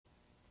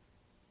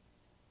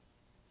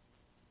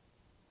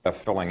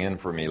Filling in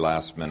for me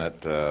last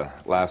minute.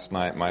 Last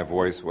night my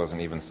voice wasn't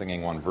even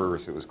singing one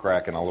verse. It was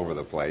cracking all over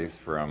the place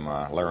from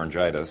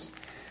laryngitis.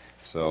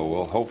 So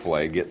we'll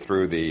hopefully get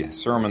through the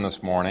sermon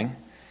this morning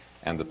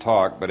and the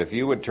talk. But if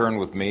you would turn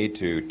with me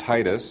to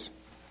Titus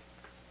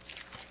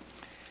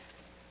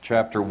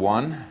chapter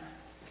 1,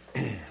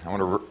 I want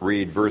to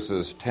read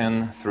verses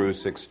 10 through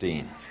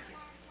 16.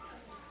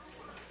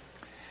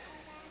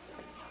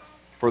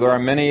 For there are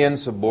many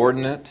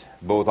insubordinate,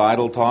 both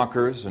idle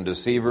talkers and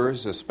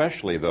deceivers,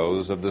 especially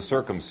those of the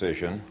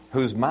circumcision,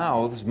 whose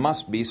mouths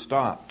must be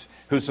stopped,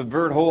 who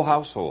subvert whole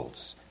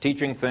households,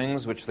 teaching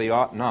things which they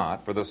ought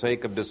not for the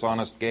sake of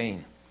dishonest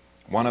gain.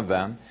 One of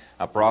them,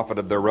 a prophet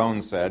of their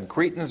own, said,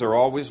 Cretans are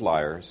always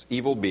liars,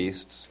 evil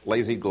beasts,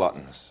 lazy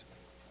gluttons.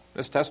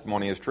 This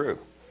testimony is true.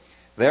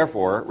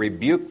 Therefore,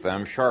 rebuke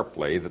them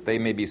sharply, that they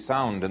may be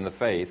sound in the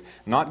faith,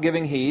 not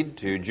giving heed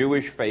to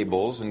Jewish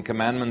fables and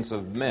commandments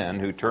of men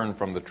who turn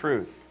from the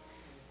truth.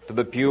 To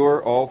the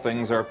pure, all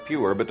things are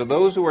pure, but to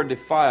those who are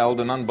defiled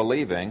and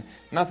unbelieving,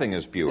 nothing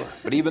is pure,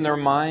 but even their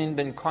mind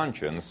and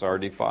conscience are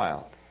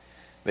defiled.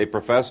 They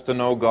profess to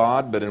know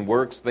God, but in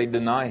works they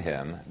deny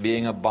Him,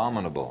 being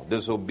abominable,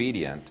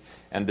 disobedient,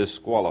 and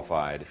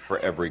disqualified for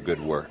every good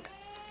work.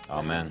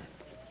 Amen.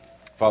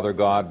 Father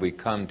God, we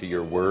come to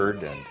your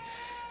word, and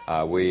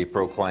we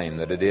proclaim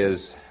that it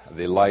is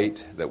the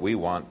light that we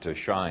want to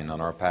shine on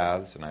our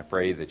paths, and I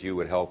pray that you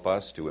would help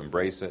us to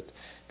embrace it,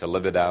 to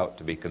live it out,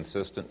 to be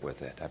consistent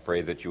with it. I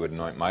pray that you would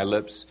anoint my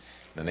lips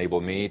and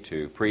enable me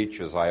to preach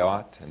as I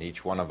ought, and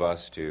each one of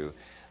us to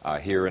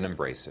hear and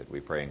embrace it. We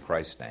pray in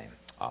Christ's name.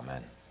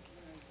 Amen.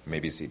 You may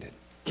be seated.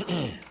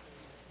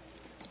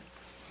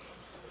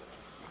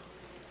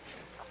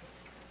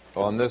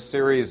 Well, in this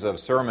series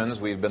of sermons,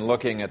 we've been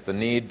looking at the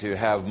need to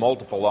have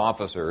multiple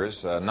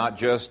officers, not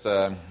just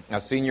a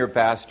senior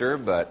pastor,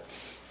 but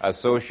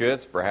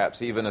associates,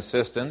 perhaps even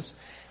assistants,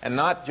 and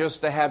not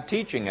just to have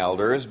teaching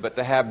elders, but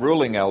to have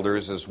ruling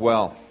elders as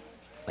well.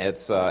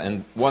 It's,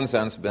 in one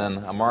sense, been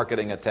a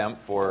marketing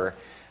attempt for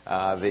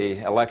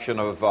the election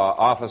of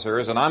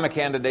officers, and I'm a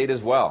candidate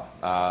as well.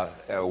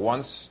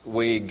 Once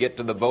we get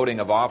to the voting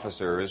of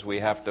officers, we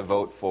have to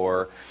vote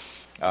for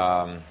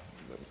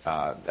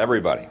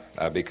everybody,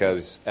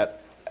 because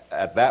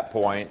at that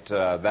point,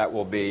 that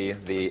will be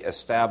the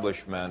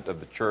establishment of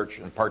the church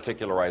and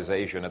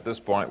particularization. At this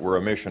point, we're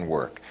a mission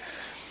work.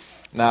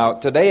 Now,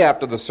 today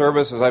after the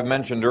service, as I've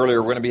mentioned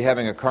earlier, we're going to be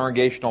having a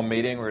congregational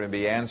meeting. We're going to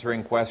be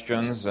answering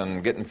questions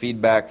and getting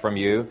feedback from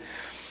you.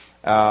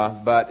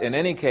 But in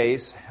any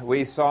case,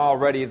 we saw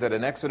already that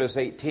in Exodus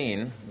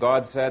 18,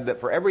 God said that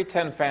for every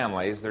 10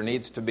 families, there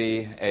needs to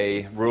be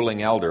a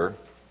ruling elder.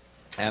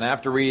 And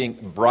after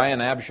reading Brian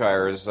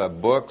Abshire's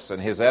books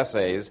and his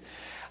essays,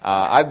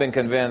 I've been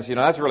convinced,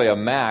 that's really a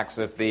max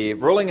if the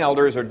ruling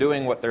elders are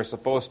doing what they're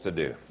supposed to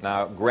do.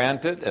 Now,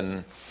 granted,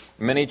 in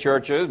many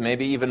churches,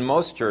 maybe even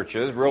most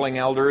churches, ruling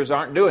elders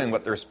aren't doing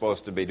what they're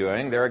supposed to be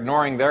doing. They're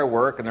ignoring their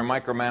work and they're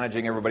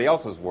micromanaging everybody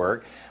else's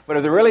work. But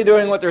if they're really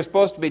doing what they're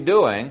supposed to be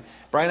doing,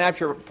 Brian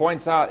Abshire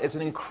points out it's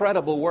an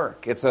incredible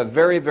work. It's a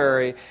very,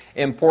 very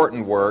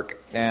important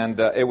work, and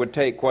it would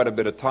take quite a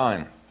bit of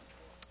time.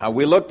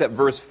 We looked at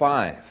verse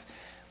 5.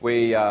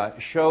 We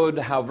showed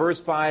how verse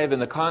 5, in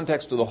the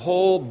context of the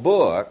whole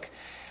book,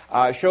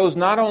 shows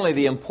not only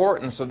the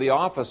importance of the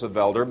office of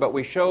elder, but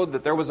we showed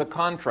that there was a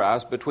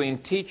contrast between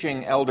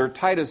teaching elder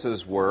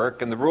Titus's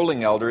work and the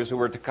ruling elders who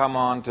were to come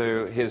on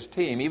to his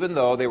team. Even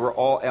though they were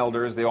all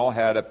elders, they all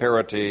had a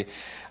parity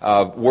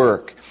of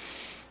work.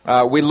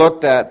 We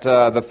looked at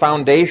the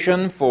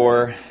foundation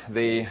for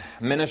the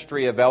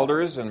ministry of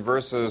elders in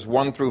verses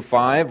 1 through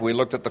 5. We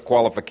looked at the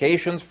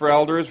qualifications for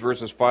elders,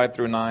 verses 5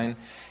 through 9.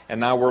 And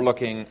now we're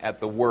looking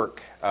at the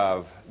work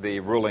of the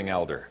ruling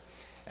elder.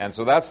 And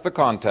so that's the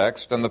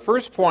context. And the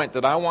first point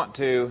that I want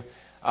to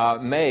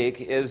make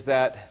is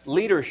that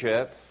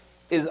leadership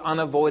is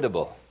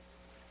unavoidable.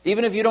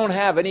 Even if you don't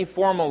have any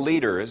formal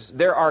leaders,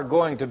 there are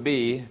going to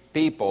be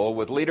people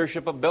with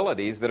leadership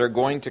abilities that are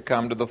going to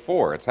come to the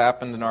fore. It's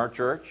happened in our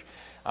church.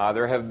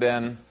 There have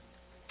been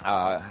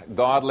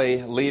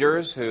godly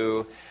leaders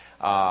who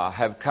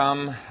have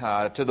come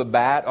to the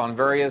bat on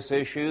various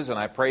issues, and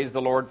I praise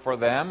the Lord for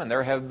them. And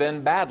there have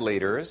been bad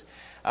leaders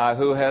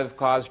who have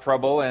caused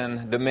trouble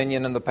and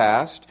dominion in the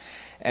past.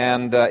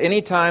 And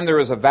anytime there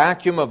is a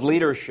vacuum of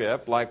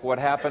leadership, like what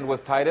happened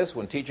with Titus,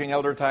 when teaching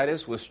elder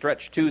Titus was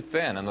stretched too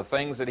thin in the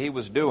things that he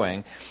was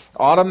doing,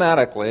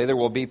 automatically there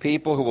will be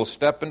people who will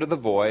step into the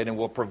void and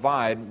will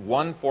provide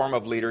one form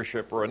of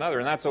leadership or another.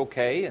 And that's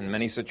okay in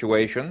many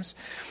situations.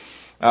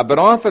 But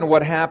often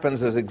what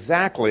happens is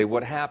exactly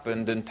what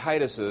happened in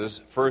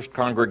Titus's first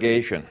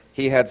congregation.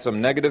 He had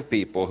some negative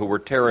people who were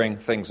tearing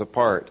things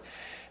apart.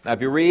 Now, if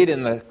you read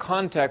in the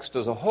context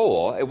as a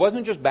whole, it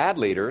wasn't just bad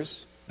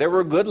leaders. There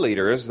were good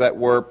leaders that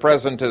were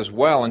present as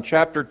well. In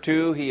chapter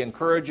 2, he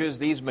encourages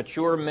these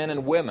mature men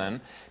and women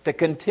to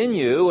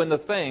continue in the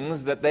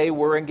things that they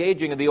were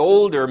engaging in. The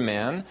older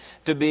men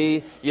to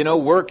be,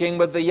 working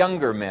with the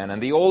younger men,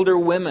 and the older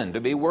women to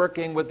be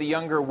working with the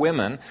younger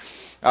women.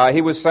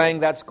 He was saying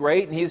that's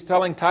great, and he's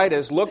telling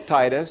Titus, look,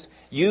 Titus,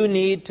 you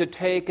need to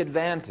take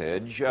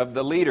advantage of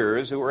the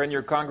leaders who are in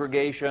your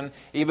congregation,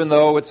 even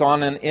though it's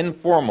on an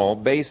informal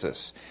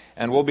basis.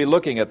 And we'll be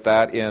looking at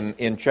that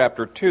in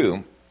chapter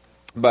 2.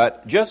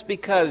 But just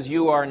because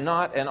you are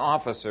not an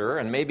officer,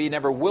 and maybe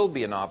never will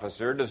be an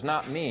officer, does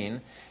not mean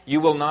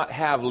you will not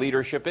have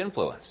leadership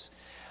influence.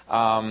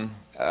 But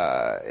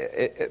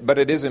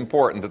it is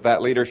important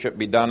that leadership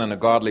be done in a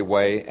godly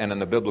way and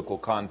in a biblical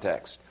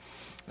context.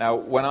 Now,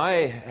 when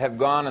I have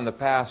gone in the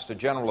past to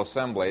General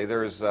Assembly,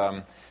 there's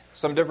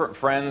some different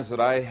friends that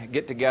I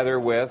get together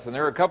with, and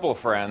there are a couple of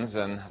friends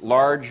in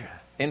large,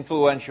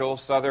 influential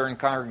southern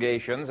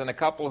congregations and a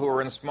couple who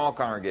are in small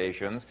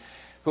congregations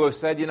who have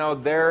said,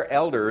 their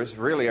elders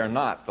really are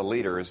not the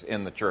leaders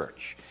in the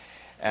church.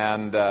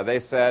 And they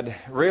said,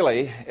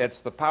 really,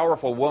 it's the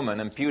powerful woman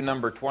in pew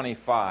number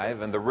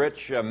 25 and the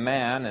rich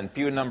man in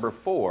pew number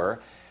 4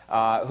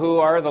 who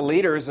are the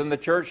leaders in the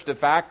church de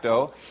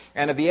facto.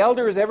 And if the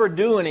elders ever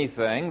do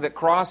anything that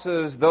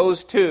crosses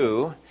those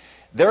two,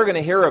 they're going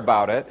to hear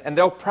about it, and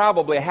they'll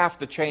probably have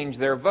to change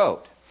their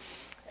vote.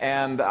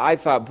 And I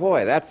thought,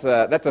 boy, that's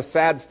a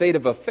sad state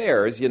of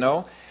affairs,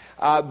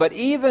 But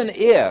even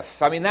if,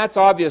 that's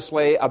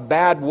obviously a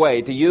bad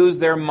way to use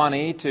their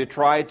money to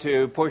try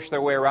to push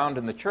their way around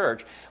in the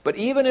church. But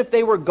even if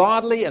they were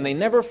godly and they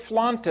never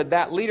flaunted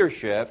that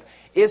leadership,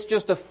 it's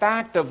just a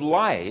fact of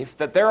life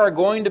that there are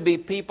going to be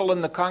people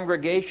in the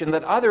congregation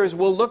that others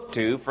will look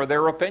to for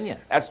their opinion.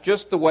 That's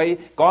just the way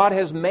God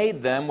has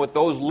made them with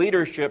those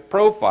leadership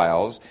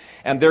profiles,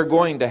 and they're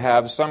going to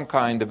have some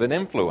kind of an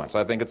influence.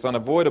 I think it's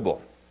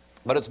unavoidable.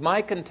 But it's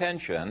my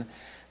contention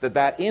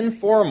that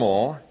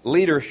informal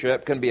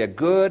leadership can be a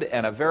good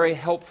and a very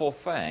helpful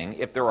thing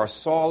if there are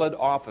solid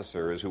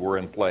officers who are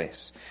in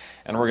place.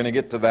 And we're going to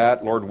get to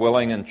that, Lord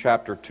willing, in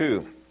chapter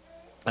 2.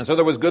 And so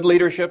there was good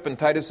leadership in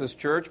Titus's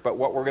church, but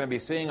what we're going to be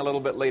seeing a little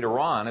bit later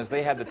on is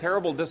they had the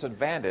terrible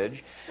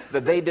disadvantage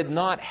that they did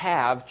not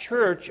have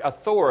church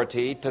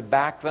authority to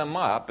back them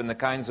up in the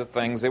kinds of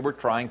things they were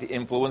trying to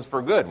influence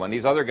for good, when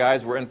these other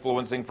guys were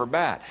influencing for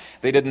bad.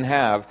 They didn't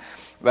have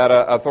that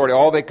authority.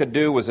 All they could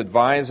do was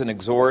advise and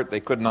exhort. They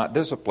could not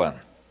discipline.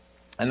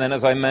 And then,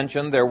 as I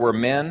mentioned, there were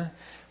men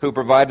who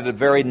provided a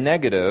very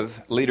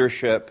negative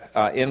leadership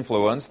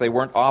influence. They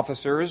weren't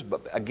officers,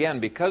 but again,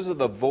 because of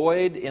the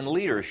void in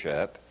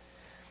leadership,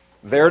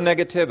 their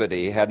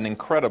negativity had an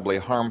incredibly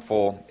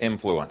harmful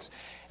influence.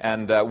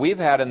 And we've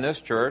had in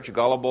this church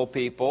gullible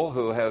people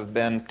who have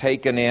been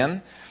taken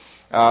in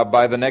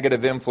by the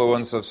negative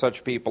influence of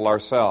such people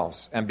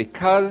ourselves. And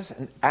because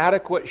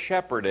adequate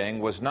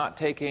shepherding was not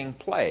taking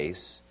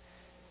place,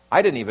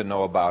 I didn't even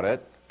know about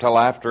it till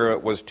after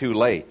it was too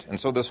late. And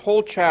so this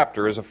whole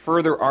chapter is a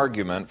further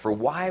argument for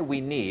why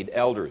we need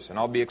elders. And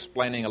I'll be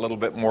explaining a little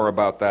bit more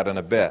about that in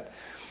a bit.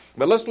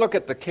 But let's look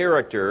at the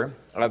character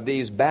of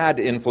these bad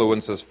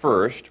influences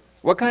first.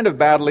 What kind of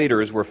bad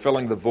leaders were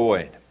filling the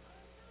void?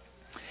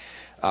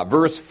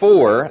 Verse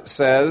 4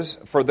 says,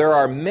 "For there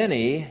are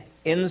many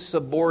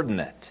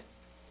insubordinate."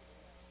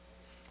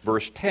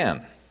 Verse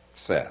 10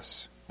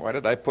 says, why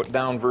did I put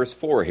down verse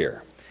 4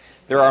 here?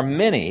 There are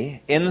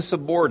many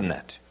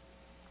insubordinate.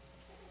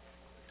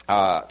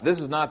 This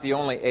is not the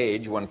only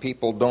age when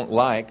people don't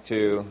like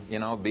to,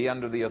 be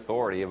under the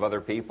authority of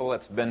other people.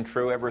 It's been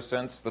true ever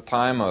since the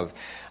time of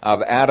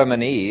Adam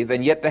and Eve.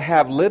 And yet to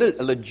have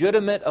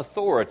legitimate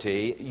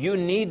authority, you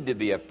need to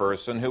be a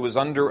person who is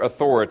under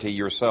authority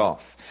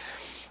yourself.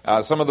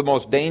 Some of the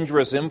most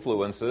dangerous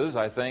influences,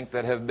 I think,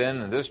 that have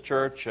been in this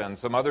church and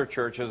some other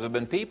churches have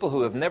been people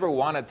who have never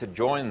wanted to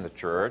join the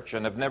church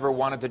and have never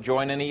wanted to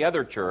join any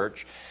other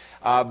church,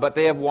 but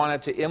they have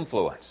wanted to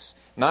influence.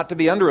 Not to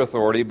be under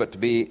authority, but to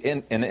be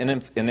in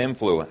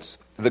influence.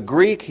 The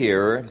Greek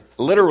here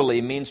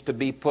literally means to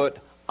be put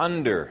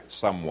under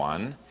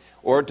someone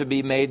or to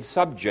be made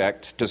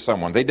subject to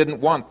someone. They didn't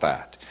want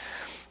that.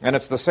 And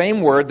it's the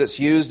same word that's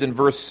used in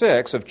verse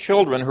 6 of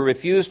children who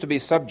refuse to be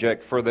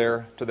subject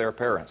to their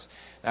parents.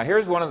 Now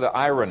here's one of the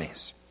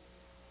ironies.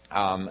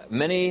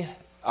 Many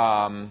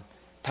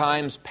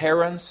times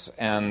parents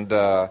and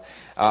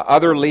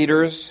other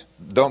leaders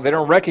don't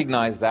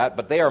recognize that,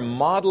 but they are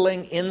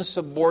modeling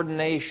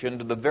insubordination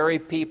to the very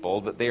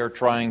people that they are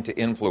trying to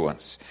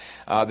influence.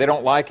 They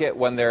don't like it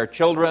when their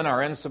children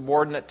are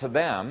insubordinate to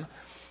them,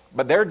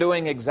 but they're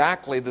doing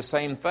exactly the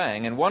same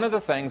thing. And one of the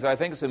things I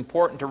think is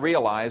important to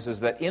realize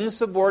is that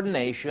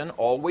insubordination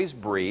always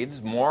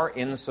breeds more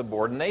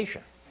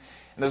insubordination.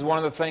 And this is one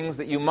of the things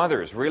that you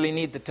mothers really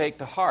need to take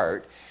to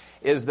heart,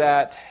 is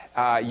that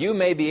you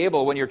may be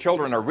able, when your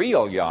children are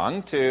real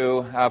young,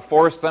 to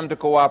force them to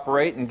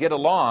cooperate and get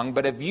along,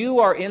 but if you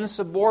are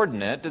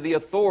insubordinate to the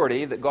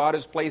authority that God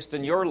has placed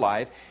in your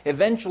life,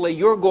 eventually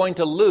you're going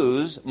to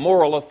lose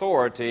moral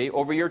authority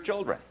over your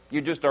children.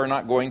 You just are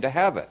not going to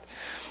have it.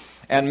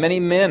 And many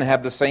men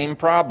have the same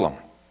problem.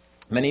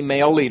 Many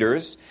male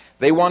leaders,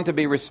 they want to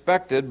be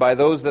respected by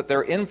those that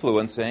they're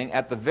influencing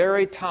at the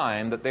very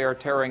time that they are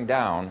tearing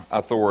down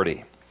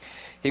authority.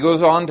 He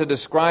goes on to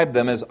describe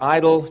them as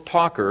idle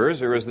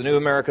talkers, or as the New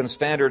American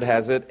Standard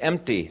has it,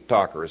 empty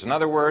talkers. In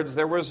other words,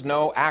 there was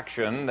no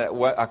action that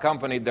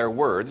accompanied their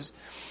words.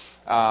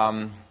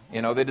 They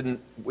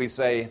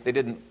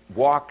didn't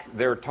walk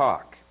their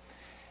talk.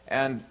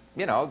 And,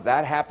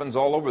 that happens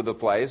all over the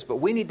place, but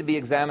we need to be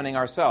examining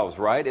ourselves,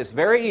 right? It's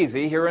very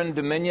easy here in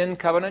Dominion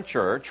Covenant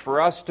Church for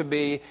us to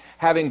be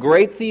having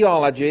great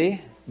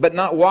theology, but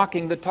not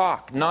walking the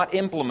talk, not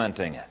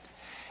implementing it.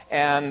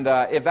 And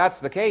if that's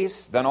the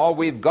case, then all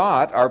we've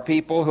got are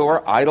people who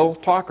are idle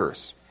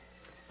talkers.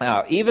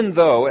 Now, even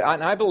though,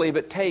 and I believe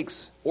it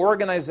takes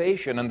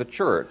organization in the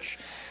church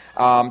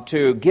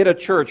to get a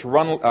church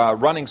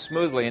running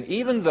smoothly, and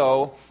even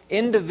though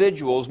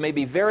individuals may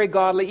be very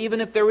godly, even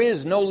if there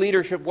is no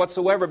leadership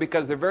whatsoever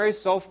because they're very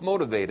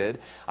self-motivated,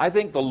 I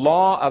think the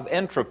law of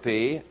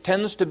entropy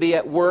tends to be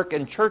at work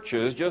in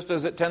churches just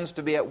as it tends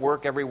to be at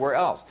work everywhere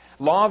else.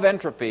 Law of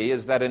entropy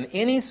is that in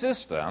any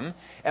system,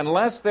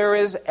 unless there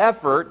is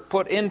effort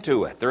put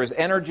into it, there is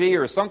energy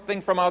or something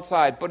from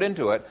outside put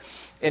into it,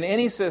 in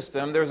any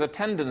system, there's a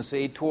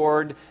tendency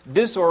toward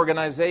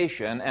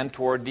disorganization and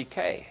toward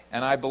decay.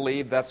 And I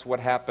believe that's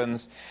what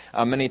happens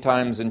many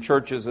times in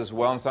churches as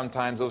well. And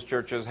sometimes those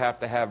churches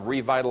have to have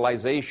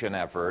revitalization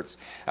efforts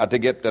to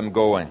get them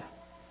going.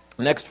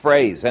 Next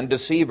phrase, and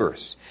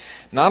deceivers.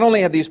 Not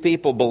only have these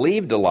people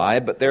believed a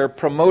lie, but they're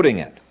promoting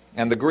it.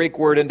 And the Greek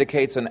word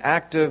indicates an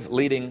active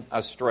leading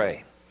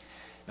astray.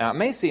 Now, it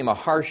may seem a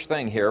harsh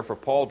thing here for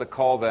Paul to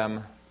call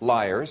them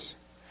liars,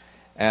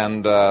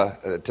 and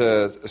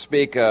to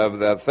speak of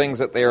the things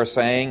that they are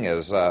saying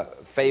as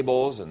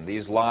fables and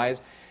these lies.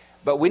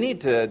 But we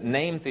need to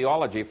name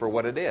theology for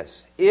what it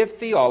is. If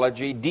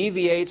theology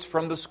deviates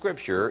from the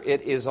Scripture,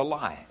 it is a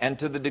lie. And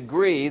to the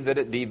degree that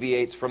it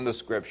deviates from the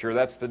Scripture,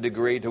 that's the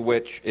degree to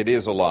which it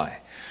is a lie.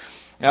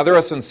 Now, there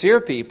are sincere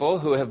people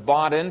who have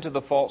bought into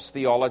the false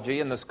theology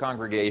in this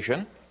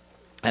congregation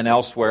and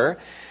elsewhere,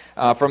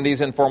 from these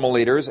informal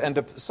leaders, and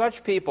to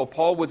such people,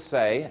 Paul would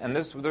say, and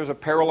there's a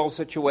parallel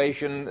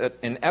situation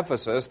in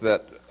Ephesus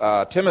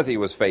that Timothy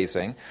was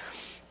facing.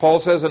 Paul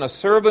says, and a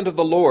servant of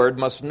the Lord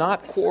must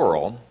not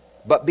quarrel,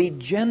 but be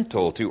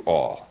gentle to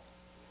all,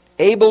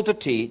 able to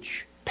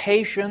teach,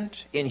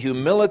 patient, in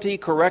humility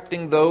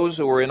correcting those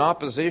who are in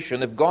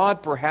opposition, if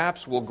God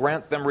perhaps will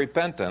grant them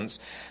repentance,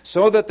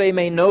 so that they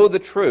may know the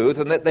truth,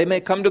 and that they may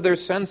come to their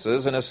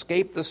senses and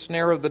escape the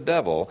snare of the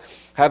devil,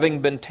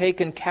 having been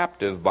taken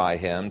captive by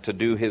him to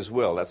do his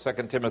will. That's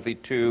 2 Timothy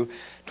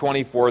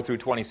 2:24 through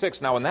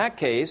 26. Now, in that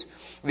case,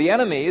 the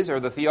enemies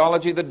are the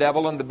theology, the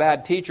devil, and the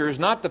bad teachers,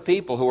 not the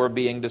people who are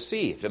being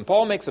deceived. And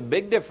Paul makes a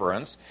big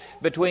difference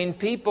between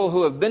people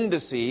who have been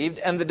deceived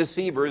and the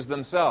deceivers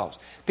themselves.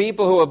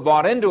 People who have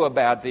bought into a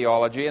bad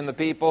theology and the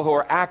people who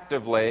are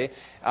actively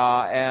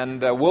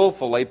and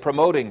willfully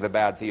promoting the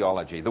bad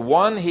theology. The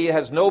one he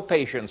has no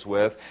patience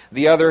with,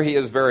 the other he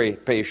is very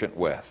patient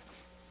with.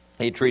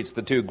 He treats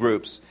the two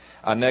groups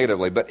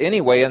negatively. But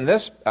anyway, in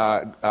this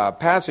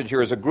passage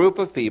here is a group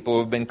of people who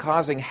have been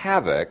causing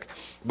havoc,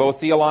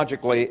 both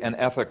theologically and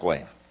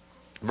ethically.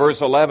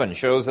 Verse 11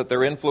 shows that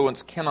their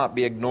influence cannot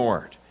be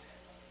ignored.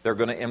 They're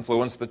going to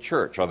influence the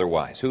church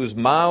otherwise, whose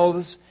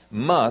mouths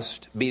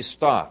must be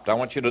stopped. I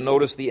want you to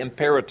notice the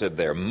imperative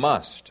there,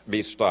 must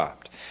be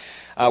stopped.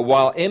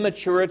 While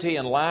immaturity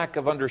and lack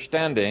of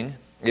understanding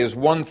is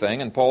one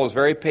thing, and Paul is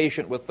very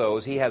patient with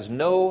those, he has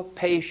no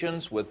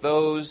patience with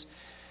those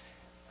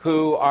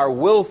who are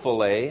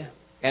willfully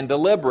and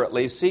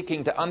deliberately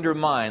seeking to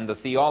undermine the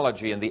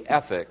theology and the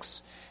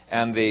ethics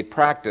and the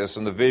practice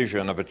and the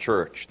vision of a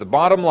church. The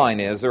bottom line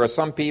is there are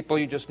some people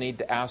you just need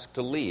to ask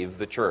to leave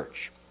the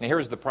church. Now,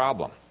 here's the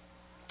problem.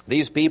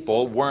 These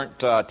people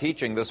weren't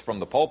teaching this from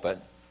the pulpit.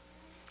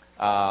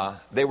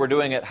 They were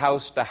doing it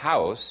house to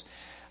house.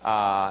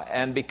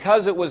 And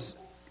because it was,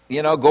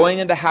 going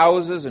into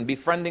houses and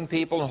befriending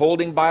people and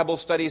holding Bible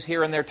studies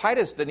here and there,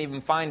 Titus didn't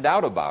even find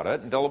out about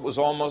it until it was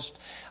almost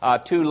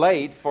too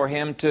late for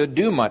him to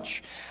do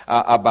much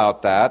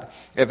about that.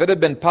 If it had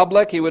been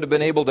public, he would have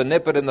been able to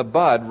nip it in the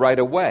bud right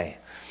away.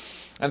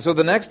 And so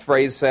the next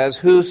phrase says,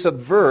 who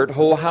subvert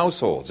whole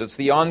households. It's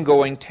the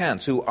ongoing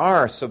tense, who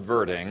are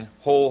subverting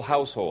whole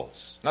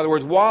households. In other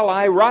words, while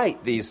I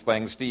write these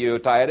things to you,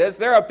 Titus,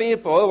 there are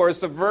people who are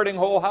subverting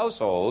whole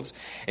households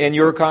in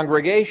your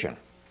congregation.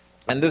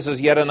 And this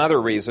is yet another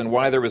reason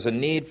why there is a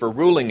need for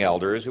ruling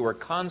elders who are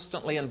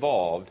constantly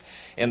involved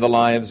in the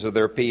lives of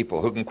their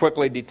people, who can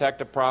quickly detect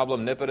a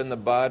problem, nip it in the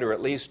bud, or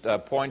at least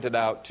point it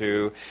out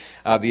to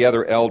the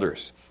other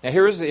elders. Now,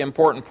 here's the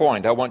important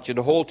point I want you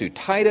to hold to.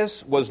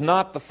 Titus was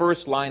not the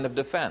first line of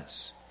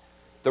defense.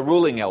 The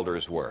ruling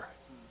elders were.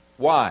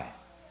 Why?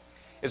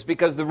 It's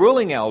because the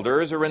ruling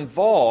elders are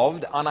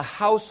involved on a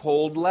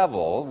household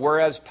level,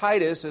 whereas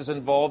Titus is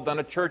involved on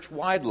a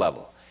church-wide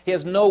level. He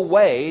has no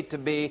way to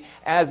be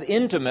as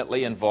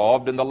intimately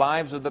involved in the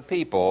lives of the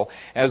people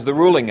as the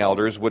ruling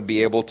elders would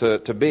be able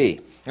to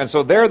be. And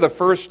so they're the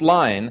first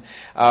line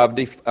of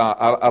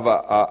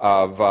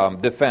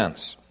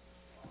defense.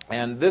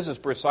 And this is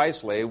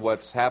precisely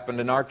what's happened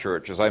in our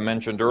church, as I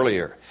mentioned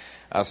earlier.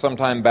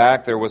 Sometime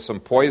back, there was some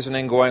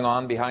poisoning going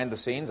on behind the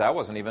scenes. I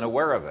wasn't even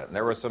aware of it. And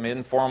there were some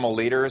informal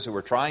leaders who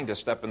were trying to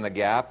step in the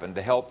gap and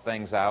to help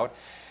things out.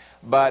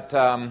 But,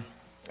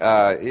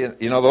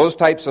 those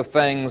types of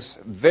things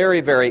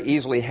very, very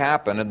easily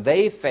happen. And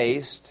they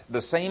faced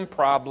the same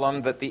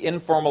problem that the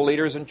informal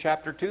leaders in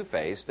chapter 2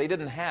 faced. They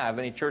didn't have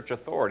any church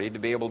authority to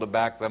be able to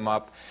back them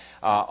up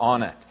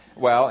on it.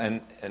 Well,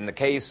 in the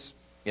case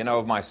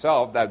of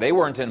myself, that they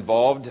weren't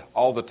involved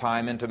all the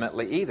time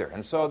intimately either.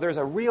 And so there's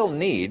a real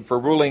need for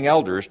ruling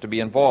elders to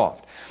be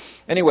involved.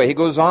 Anyway, he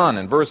goes on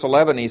in verse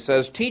 11, he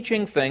says,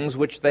 teaching things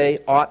which they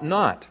ought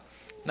not.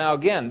 Now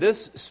again,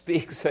 this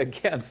speaks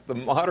against the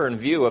modern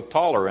view of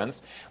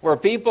tolerance, where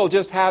people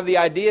just have the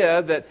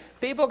idea that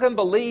people can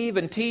believe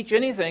and teach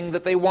anything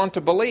that they want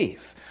to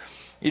believe.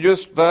 You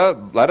just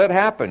let it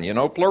happen,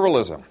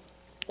 pluralism.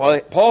 Well,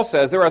 Paul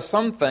says there are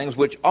some things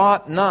which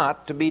ought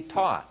not to be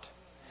taught.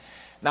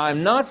 Now,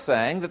 I'm not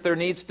saying that there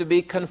needs to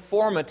be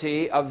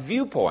conformity of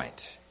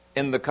viewpoint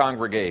in the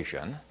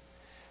congregation.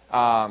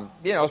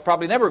 It's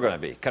probably never going to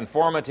be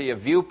conformity of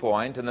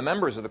viewpoint in the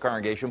members of the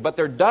congregation, but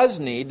there does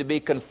need to be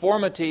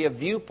conformity of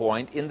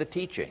viewpoint in the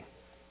teaching.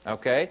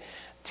 Okay?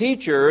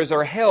 Teachers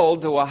are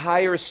held to a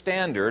higher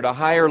standard, a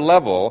higher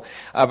level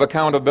of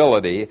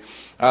accountability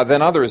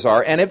than others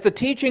are. And if the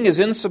teaching is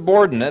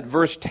insubordinate,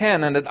 verse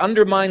 10, and it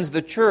undermines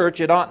the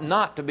church, it ought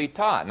not to be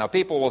taught. Now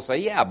people will say,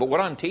 yeah, but what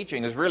I'm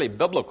teaching is really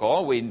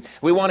biblical. We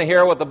want to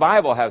hear what the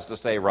Bible has to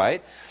say,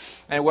 right?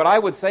 And what I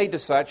would say to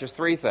such is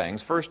three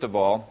things. First of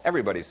all,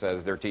 everybody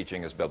says their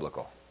teaching is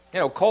biblical.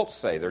 Cults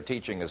say their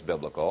teaching is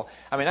biblical.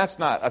 I mean, that's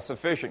not a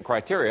sufficient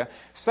criteria.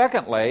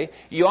 Secondly,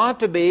 you ought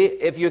to be,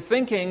 if you're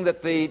thinking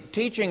that the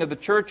teaching of the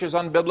church is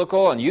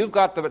unbiblical and you've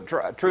got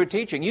the true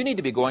teaching, you need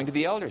to be going to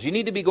the elders. You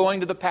need to be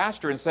going to the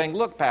pastor and saying,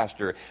 look,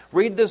 pastor,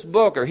 read this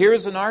book, or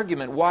here's an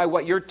argument why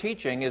what you're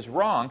teaching is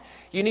wrong.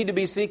 You need to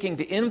be seeking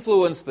to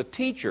influence the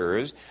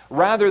teachers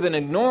rather than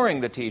ignoring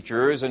the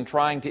teachers and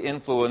trying to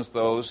influence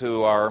those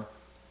who are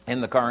in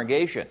the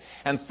congregation.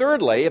 And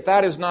thirdly, if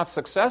that is not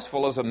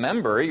successful as a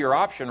member, your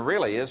option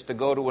really is to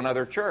go to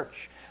another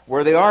church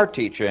where they are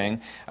teaching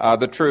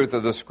the truth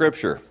of the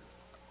Scripture.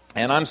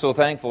 And I'm so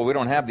thankful we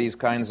don't have these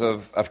kinds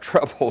of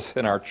troubles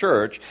in our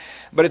church.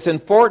 But it's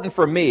important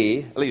for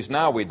me, at least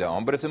now we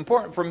don't, but it's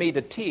important for me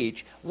to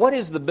teach what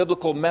is the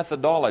biblical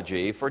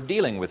methodology for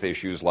dealing with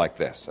issues like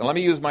this. And let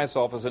me use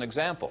myself as an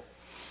example.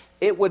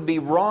 It would be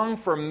wrong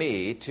for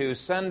me to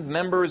send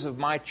members of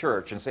my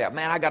church and say,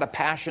 man, I got a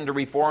passion to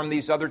reform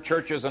these other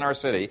churches in our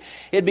city.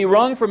 It'd be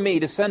wrong for me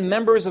to send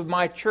members of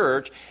my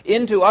church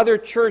into other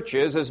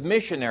churches as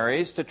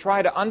missionaries to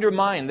try to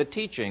undermine the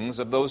teachings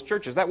of those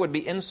churches. That would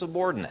be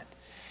insubordinate.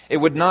 It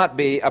would not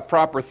be a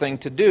proper thing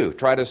to do,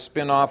 try to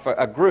spin off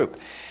a group.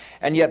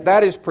 And yet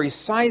that is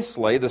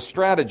precisely the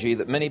strategy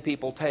that many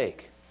people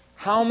take.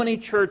 How many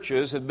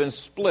churches have been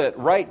split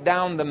right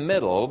down the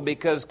middle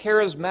because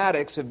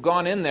charismatics have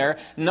gone in there,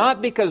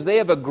 not because they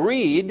have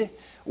agreed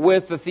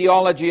with the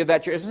theology of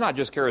that church. It's not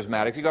just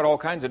charismatics. You've got all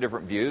kinds of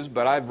different views,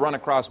 but I've run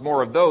across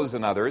more of those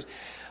than others.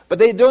 But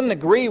they don't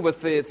agree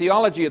with the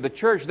theology of the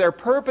church. Their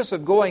purpose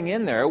of going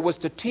in there was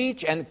to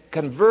teach and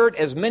convert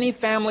as many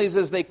families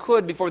as they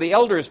could before the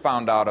elders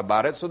found out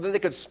about it so that they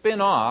could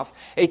spin off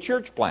a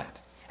church plant.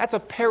 That's a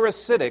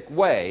parasitic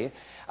way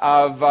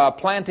of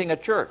planting a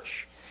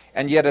church.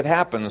 And yet it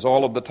happens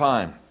all of the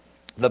time.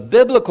 The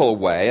biblical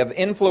way of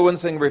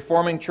influencing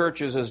reforming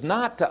churches is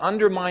not to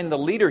undermine the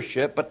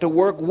leadership, but to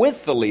work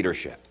with the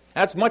leadership.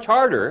 That's much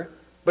harder,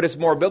 but it's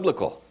more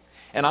biblical.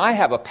 And I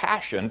have a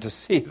passion to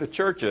see the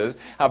churches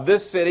of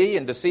this city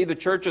and to see the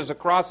churches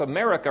across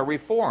America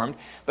reformed,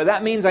 but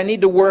that means I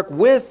need to work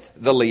with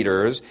the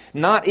leaders,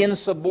 not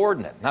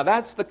insubordinate. Now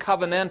that's the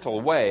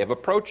covenantal way of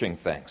approaching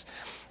things.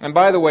 And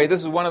by the way,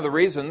 this is one of the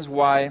reasons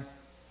why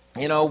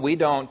we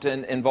don't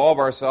involve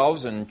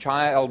ourselves in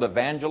child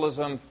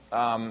evangelism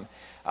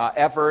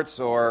efforts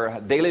or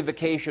daily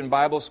vacation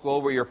Bible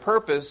school where your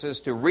purpose is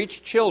to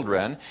reach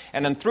children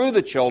and then through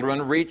the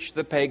children reach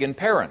the pagan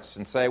parents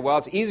and say, well,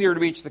 it's easier to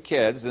reach the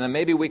kids and then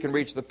maybe we can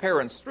reach the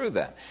parents through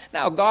them.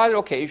 Now, God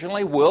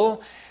occasionally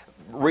will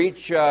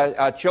reach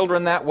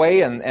children that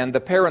way and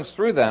the parents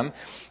through them,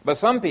 but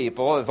some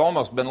people have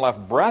almost been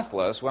left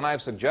breathless when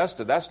I've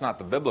suggested that's not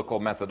the biblical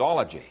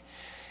methodology.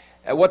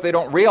 What they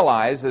don't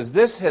realize is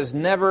this has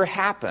never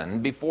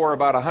happened before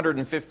about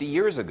 150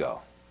 years ago.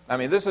 I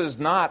mean, this is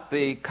not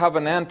the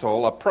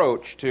covenantal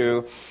approach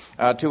to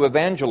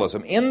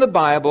evangelism. In the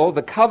Bible,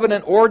 the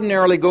covenant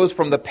ordinarily goes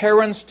from the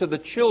parents to the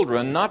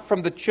children, not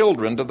from the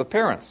children to the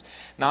parents.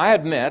 Now, I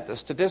admit the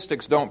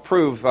statistics don't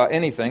prove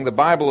anything. The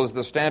Bible is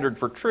the standard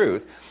for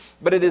truth.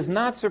 But it is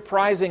not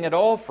surprising at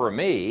all for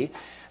me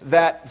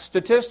that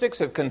statistics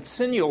have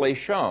continually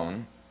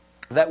shown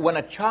that when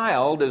a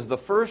child is the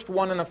first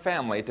one in a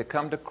family to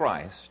come to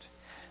Christ,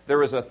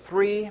 there is a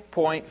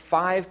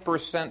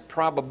 3.5%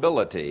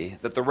 probability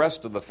that the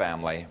rest of the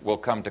family will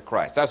come to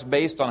Christ. That's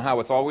based on how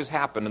it's always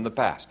happened in the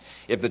past.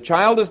 If the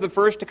child is the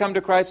first to come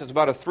to Christ, it's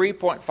about a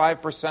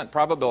 3.5%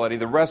 probability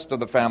the rest of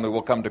the family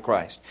will come to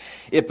Christ.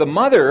 If the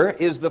mother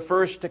is the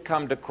first to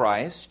come to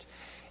Christ,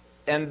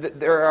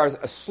 there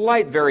are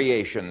slight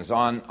variations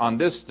on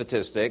this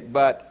statistic,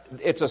 but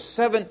it's a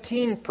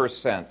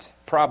 17%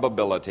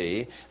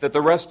 probability that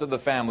the rest of the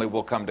family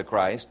will come to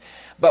Christ.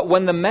 But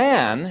when the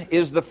man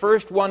is the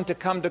first one to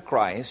come to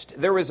Christ,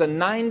 there is a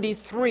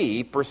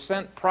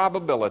 93%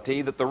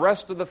 probability that the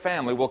rest of the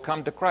family will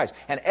come to Christ.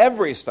 And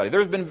every study,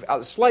 there's been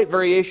slight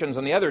variations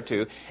on the other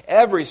two,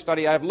 every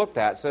study I've looked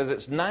at says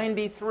it's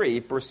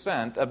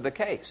 93% of the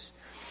case.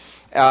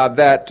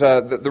 That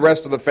the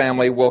rest of the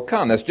family will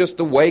come. That's just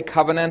the way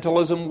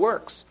covenantalism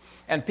works.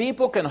 And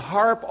people can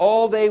harp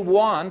all they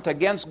want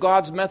against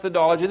God's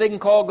methodology. They can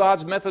call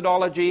God's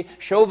methodology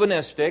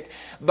chauvinistic,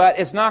 but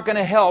it's not going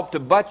to help to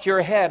butt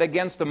your head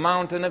against the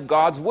mountain of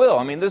God's will.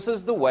 I mean, this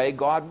is the way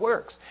God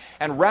works.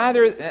 And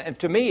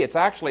to me, it's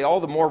actually all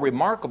the more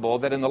remarkable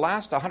that in the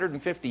last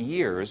 150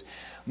 years,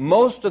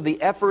 most of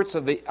the efforts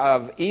of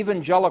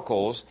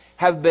evangelicals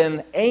have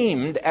been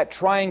aimed at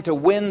trying to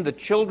win the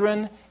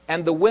children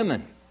and the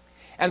women.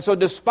 And so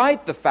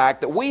despite the fact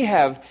that we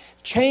have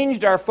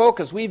changed our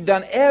focus, we've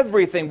done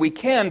everything we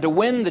can to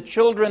win the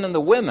children and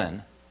the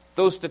women,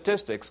 those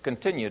statistics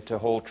continue to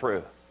hold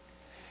true.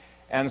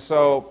 And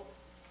so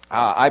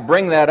I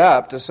bring that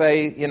up to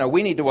say,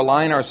 we need to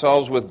align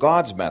ourselves with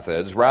God's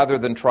methods rather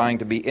than trying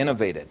to be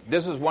innovative.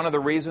 This is one of the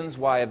reasons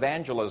why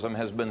evangelism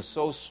has been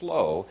so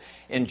slow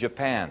in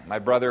Japan. My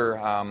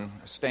brother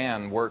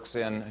Stan works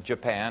in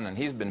Japan, and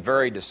he's been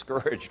very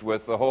discouraged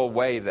with the whole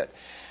way that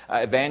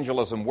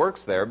evangelism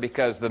works there,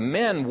 because the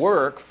men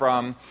work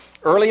from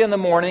early in the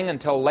morning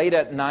until late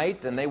at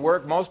night, and they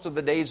work most of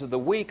the days of the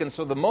week. And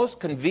so the most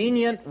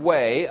convenient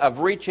way of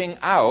reaching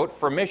out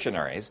for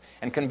missionaries,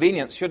 and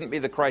convenience shouldn't be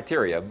the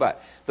criteria,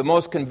 but the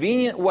most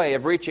convenient way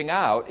of reaching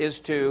out is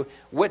to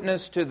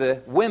witness to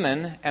the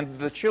women and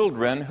the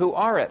children who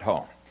are at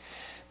home.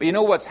 But you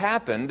know what's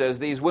happened as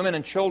these women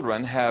and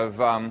children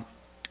have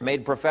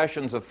made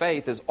professions of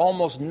faith is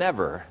almost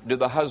never do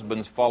the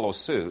husbands follow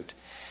suit.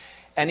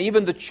 And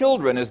even the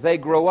children, as they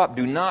grow up,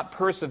 do not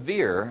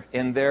persevere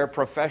in their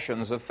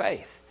professions of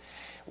faith.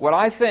 What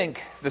I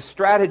think the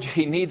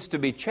strategy needs to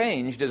be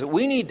changed is that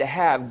we need to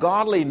have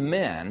godly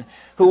men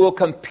who will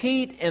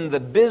compete in the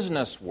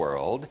business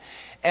world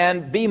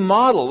and be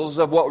models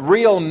of what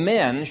real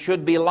men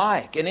should be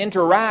like and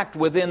interact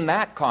within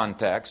that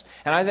context.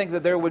 And I think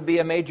that there would be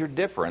a major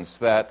difference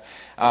that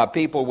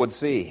people would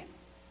see.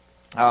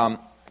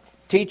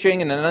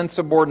 Teaching in an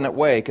insubordinate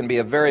way can be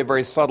a very,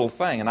 very subtle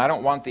thing, and I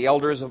don't want the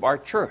elders of our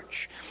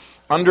church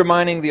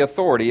undermining the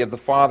authority of the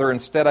Father.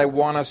 Instead, I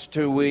want us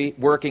to be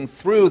working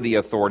through the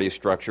authority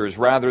structures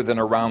rather than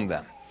around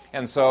them.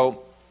 And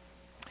so,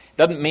 it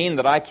doesn't mean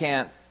that I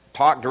can't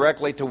talk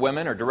directly to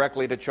women or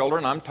directly to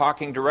children. I'm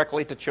talking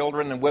directly to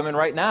children and women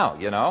right now,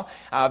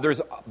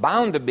 There's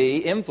bound to be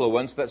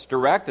influence that's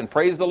direct, and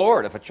praise the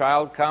Lord. If a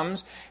child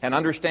comes and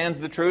understands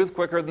the truth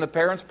quicker than the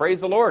parents, praise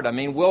the Lord. I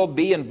mean, we'll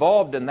be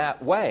involved in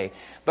that way.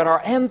 But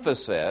our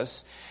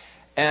emphasis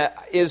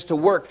is to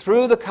work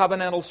through the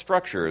covenantal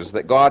structures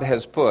that God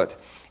has put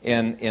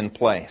in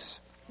place.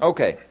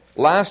 Okay,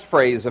 last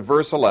phrase of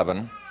verse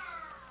 11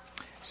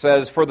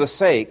 says, for the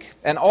sake,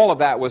 and all of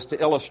that was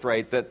to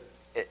illustrate that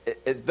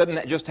it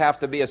doesn't just have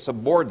to be a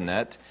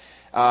subordinate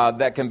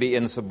that can be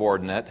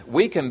insubordinate.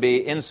 We can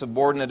be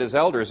insubordinate as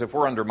elders if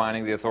we're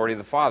undermining the authority of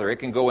the Father. It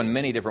can go in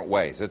many different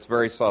ways. It's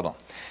very subtle.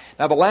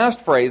 Now the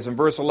last phrase in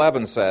verse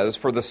 11 says,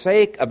 for the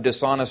sake of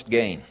dishonest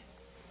gain.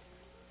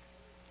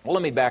 Well,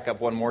 let me back up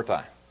one more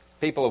time.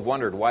 People have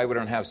wondered why we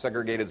don't have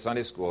segregated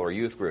Sunday school or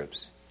youth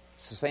groups.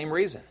 It's the same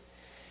reason.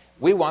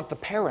 We want the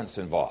parents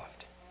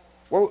involved.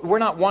 We're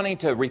not wanting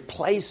to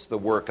replace the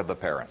work of the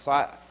parents.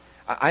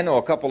 I know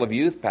a couple of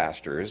youth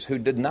pastors who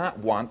did not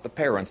want the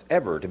parents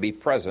ever to be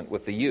present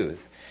with the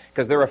youth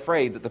because they're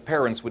afraid that the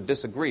parents would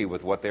disagree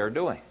with what they're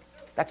doing.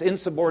 That's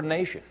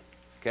insubordination.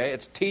 Okay?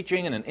 It's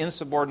teaching in an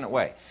insubordinate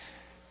way.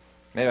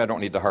 Maybe I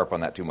don't need to harp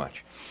on that too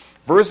much.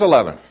 Verse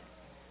 11,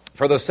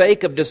 for the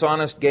sake of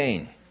dishonest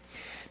gain.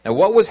 Now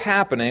what was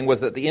happening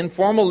was that the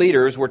informal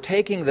leaders were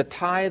taking the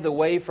tithe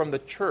away from the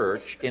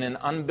church in an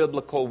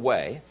unbiblical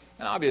way.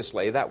 And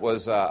obviously, that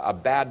was a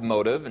bad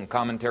motive, and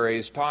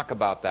commentaries talk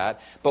about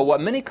that. But what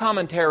many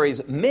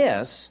commentaries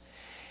miss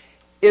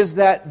is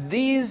that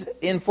these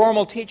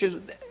informal teachers,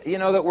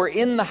 that were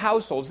in the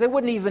households, they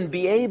wouldn't even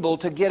be able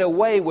to get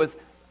away with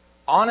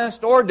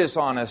honest or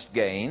dishonest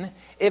gain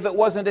if it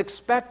wasn't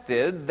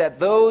expected that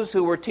those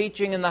who were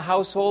teaching in the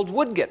households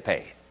would get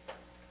paid.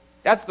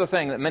 That's the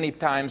thing that many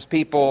times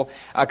people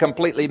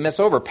completely miss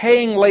over.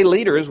 Paying lay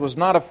leaders was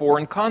not a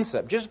foreign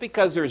concept. Just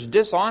because there's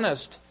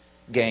dishonest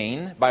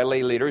gain by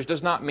lay leaders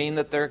does not mean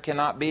that there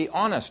cannot be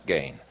honest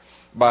gain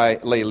by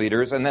lay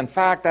leaders. And in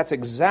fact, that's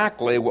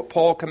exactly what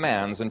Paul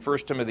commands in 1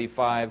 Timothy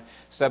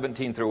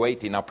 5:17 through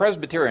 18. Now,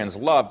 Presbyterians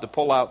love to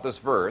pull out this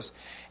verse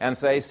and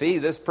say, see,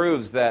 this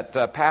proves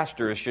that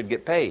pastors should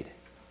get paid.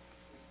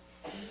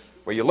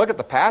 Well, you look at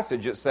the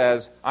passage, it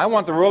says, I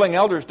want the ruling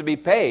elders to be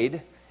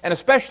paid, and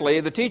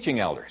especially the teaching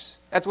elders.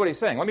 That's what he's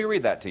saying. Let me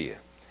read that to you.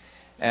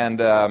 And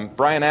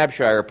Brian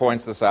Abshire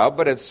points this out,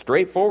 but it's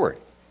straightforward.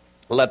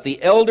 Let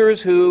the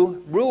elders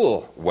who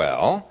rule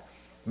well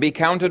be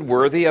counted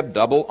worthy of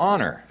double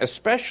honor,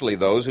 especially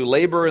those who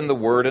labor in the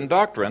word and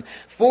doctrine.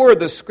 For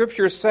the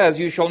Scripture says,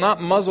 you shall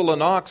not muzzle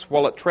an ox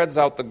while it treads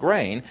out the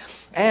grain,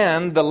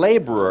 and the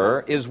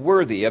laborer is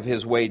worthy of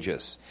his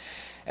wages.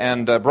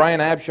 And Brian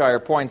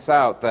Abshire points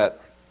out that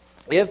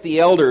if the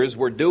elders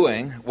were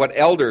doing what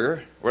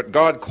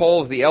God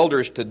calls the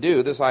elders to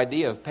do, this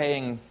idea of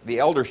paying the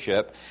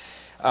eldership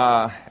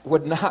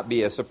would not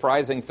be a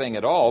surprising thing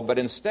at all. But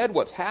instead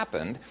what's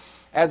happened,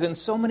 as in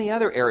so many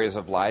other areas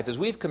of life, is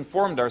we've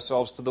conformed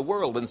ourselves to the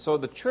world. And so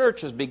the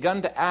church has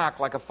begun to act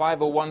like a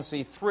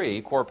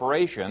 501c3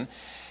 corporation.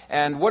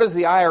 And what does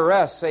the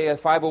IRS say a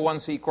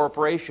 501c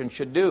corporation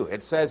should do?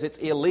 It says it's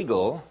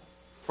illegal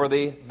for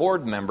the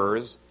board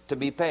members to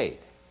be paid.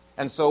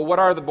 And so what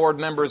are the board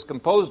members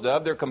composed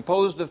of? They're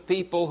composed of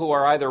people who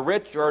are either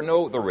rich or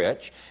know the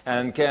rich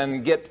and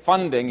can get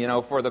funding,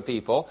 for the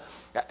people.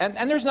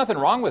 And there's nothing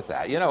wrong with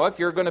that. If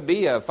you're going to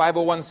be a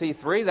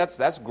 501c3,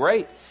 that's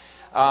great.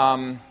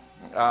 But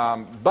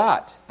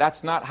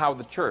that's not how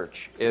the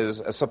church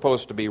is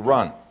supposed to be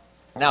run.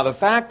 Now, the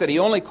fact that he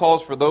only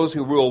calls for those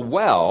who rule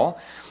well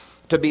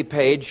to be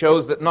paid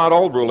shows that not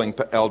all ruling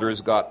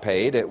elders got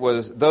paid. It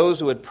was those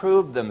who had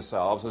proved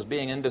themselves as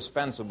being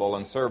indispensable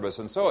in service.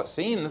 And so it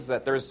seems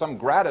that there's some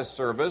gratis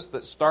service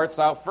that starts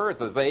out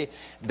first. As they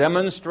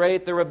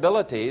demonstrate their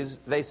abilities,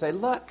 they say,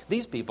 look,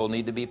 these people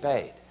need to be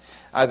paid.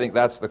 I think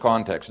that's the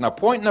context. Now,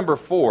 point number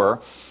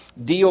 4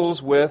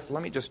 deals with,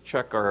 let me just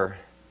check I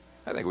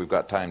think we've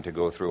got time to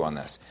go through on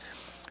this.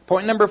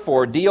 Point number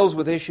 4 deals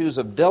with issues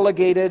of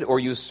delegated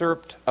or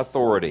usurped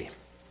authority.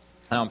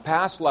 Now, in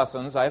past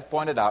lessons, I've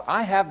pointed out,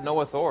 I have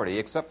no authority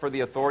except for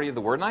the authority of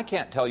the Word, and I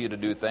can't tell you to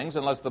do things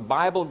unless the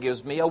Bible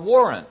gives me a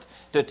warrant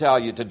to tell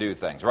you to do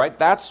things, right?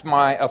 That's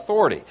my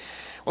authority.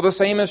 Well, the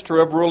same is true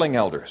of ruling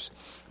elders.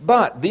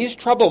 But these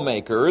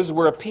troublemakers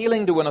were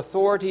appealing to an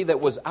authority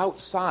that was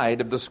outside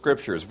of the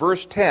Scriptures.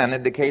 Verse 10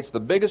 indicates the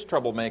biggest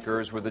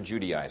troublemakers were the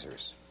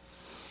Judaizers.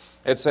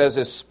 It says,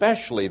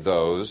 especially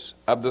those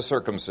of the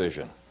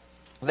circumcision.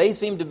 They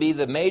seem to be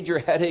the major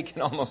headache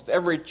in almost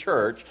every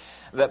church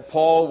that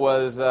Paul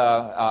was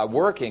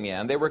working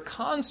in. They were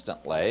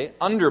constantly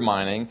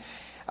undermining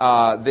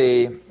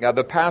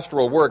the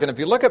pastoral work. And if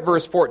you look at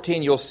verse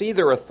 14, you'll see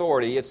their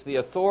authority. It's the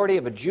authority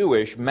of a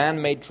Jewish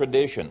man-made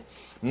tradition,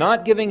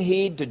 not giving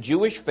heed to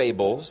Jewish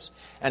fables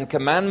and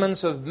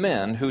commandments of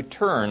men who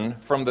turn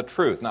from the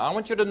truth. Now, I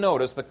want you to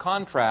notice the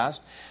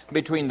contrast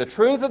between the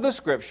truth of the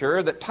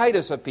Scripture that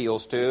Titus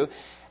appeals to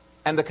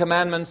and the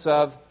commandments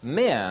of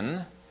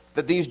men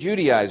that these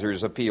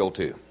Judaizers appeal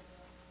to.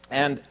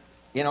 And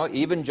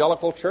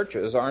evangelical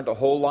churches aren't a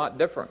whole lot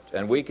different,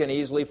 and we can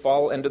easily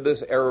fall into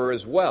this error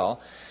as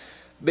well,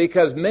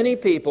 because many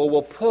people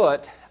will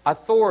put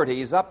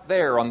authorities up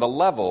there on the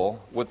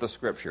level with the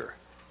Scripture.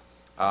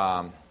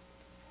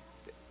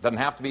 Doesn't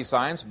have to be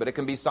science, but it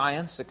can be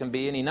science. It can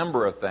be any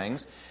number of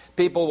things.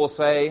 People will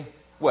say,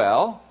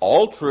 well,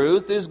 all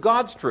truth is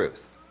God's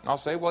truth. And I'll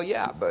say, well,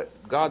 yeah, but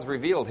God's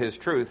revealed His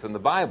truth in the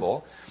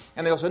Bible.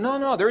 And they'll say,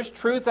 no, there's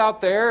truth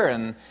out there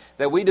and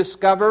that we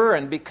discover,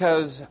 and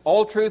because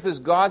all truth is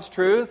God's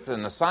truth,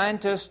 and the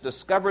scientists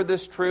discover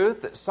this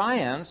truth, that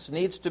science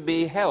needs to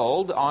be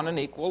held on an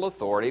equal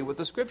authority with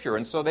the Scripture.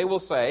 And so they will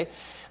say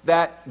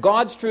that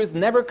God's truth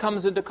never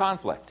comes into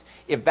conflict.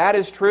 If that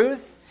is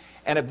truth,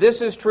 and if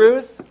this is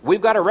truth,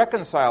 we've got to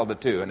reconcile the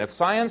two. And if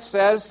science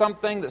says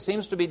something that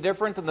seems to be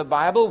different than the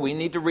Bible, we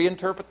need to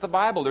reinterpret the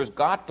Bible. There's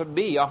got to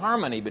be a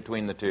harmony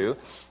between the two.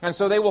 And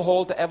so they will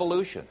hold to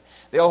evolution.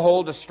 They'll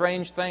hold to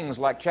strange things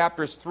like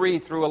chapters 3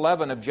 through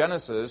 11 of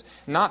Genesis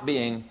not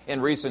being in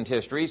recent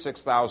history,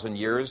 6,000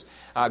 years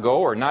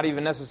ago, or not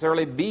even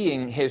necessarily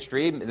being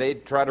history. They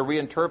try to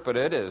reinterpret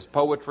it as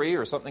poetry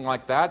or something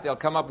like that. They'll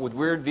come up with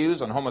weird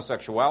views on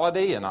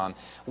homosexuality and on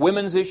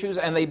women's issues,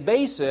 and they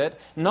base it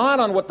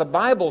not on what the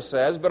Bible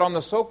says, but on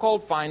the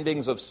so-called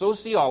findings of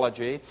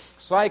sociology,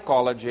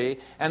 psychology,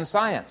 and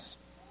science.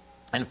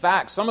 In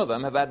fact, some of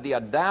them have had the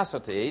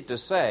audacity to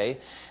say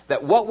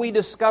that what we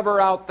discover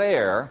out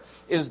there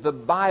is the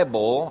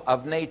Bible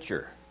of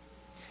nature.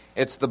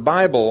 It's the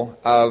Bible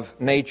of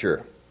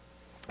nature.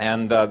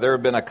 And there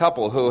have been a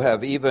couple who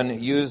have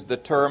even used the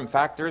term, in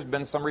fact, there's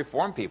been some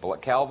Reformed people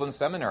at Calvin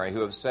Seminary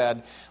who have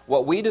said,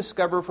 what we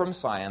discover from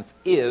science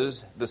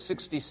is the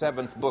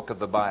 67th book of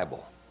the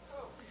Bible.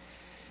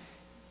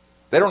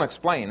 They don't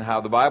explain how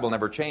the Bible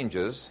never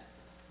changes,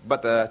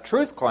 but the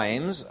truth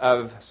claims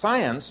of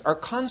science are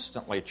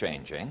constantly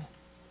changing.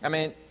 I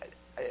mean,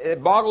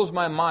 it boggles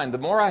my mind, the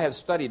more I have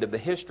studied of the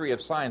history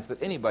of science,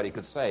 that anybody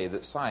could say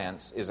that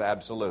science is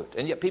absolute.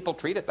 And yet people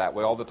treat it that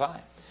way all the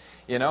time.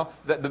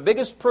 The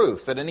biggest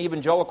proof that an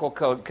evangelical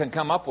can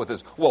come up with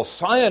is, well,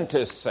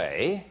 scientists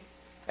say,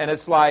 and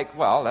it's like,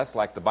 well, that's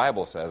like the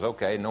Bible says.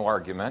 Okay, no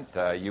argument,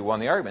 you won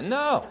the argument.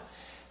 No.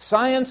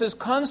 Science is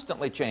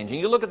constantly changing.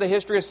 You look at the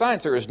history of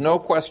science, there is no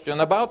question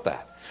about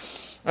that.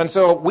 And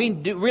so we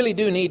really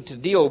do need to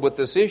deal with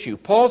this issue.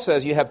 Paul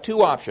says you have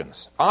two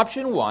options.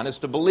 Option 1 is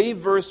to believe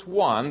verse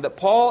 1 that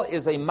Paul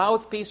is a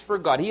mouthpiece for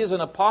God. He is an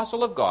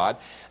apostle of God.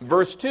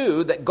 Verse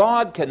 2, that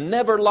God can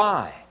never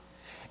lie.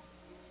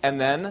 and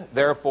then,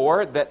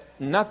 therefore, that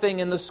nothing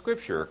in the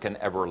Scripture can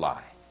ever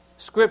lie.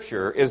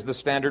 Scripture is the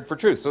standard for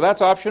truth. So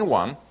that's option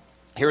one.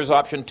 Here's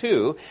option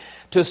two,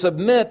 to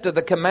submit to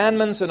the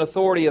commandments and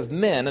authority of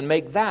men and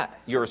make that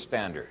your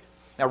standard.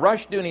 Now,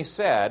 Rushdoony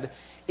said,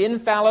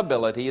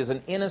 infallibility is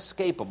an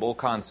inescapable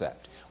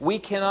concept. We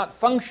cannot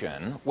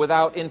function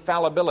without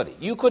infallibility.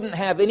 You couldn't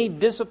have any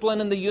discipline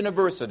in the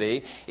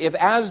university if,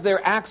 as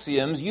their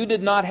axioms, you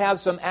did not have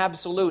some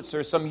absolutes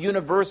or some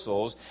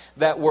universals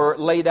that were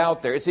laid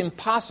out there. It's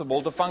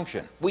impossible to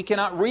function. We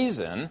cannot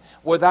reason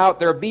without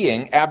there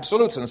being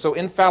absolutes. And so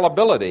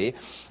infallibility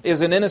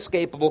is an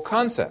inescapable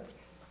concept.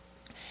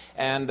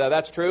 And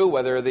that's true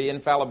whether the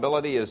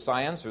infallibility is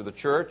science or the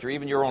church or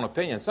even your own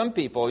opinion. Some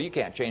people, you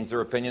can't change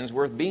their opinions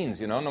worth beans,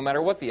 no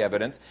matter what the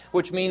evidence,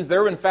 which means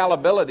their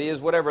infallibility is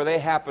whatever they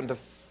happen to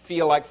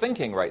feel like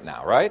thinking right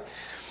now, right?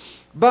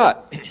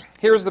 But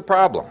here's the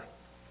problem.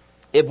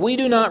 If we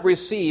do not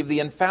receive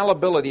the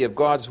infallibility of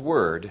God's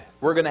Word,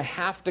 we're going to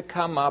have to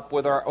come up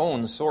with our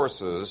own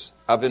sources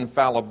of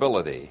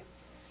infallibility.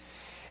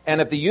 And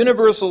if the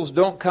universals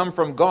don't come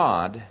from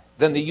God,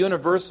 then the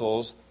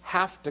universals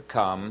have to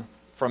come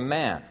from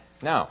man.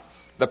 Now,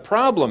 the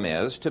problem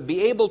is, to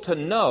be able to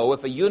know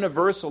if a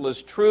universal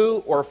is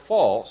true or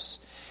false,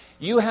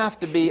 you have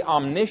to be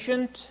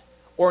omniscient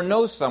or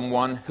know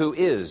someone who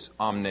is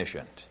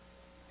omniscient.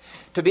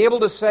 To be able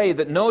to say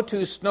that no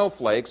two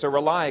snowflakes are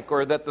alike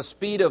or that the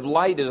speed of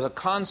light is a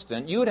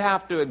constant, you'd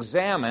have to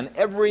examine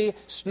every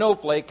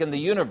snowflake in the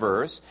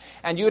universe,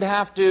 and you'd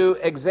have to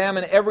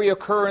examine every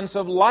occurrence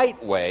of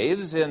light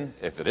waves,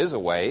 if it is a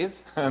wave,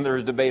 and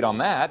there's debate on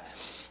that,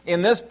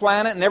 in this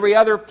planet and every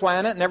other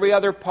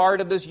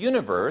part of this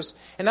universe.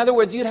 In other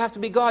words, you'd have to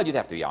be God. You'd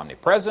have to be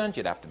omnipresent.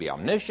 You'd have to be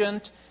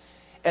omniscient.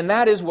 And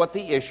that is what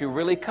the issue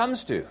really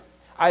comes to.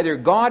 Either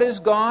God is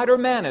God or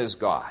man is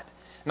God.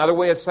 Another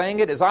way of saying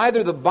it is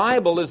either the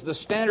Bible is the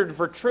standard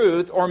for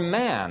truth or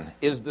man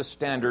is the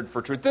standard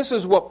for truth. This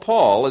is what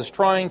Paul is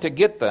trying to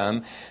get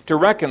them to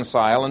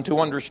reconcile and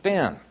to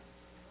understand.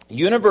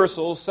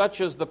 Universals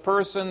such as the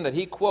person that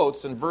he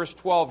quotes in verse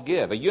 12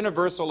 give. A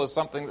universal is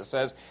something that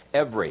says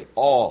every,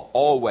 all,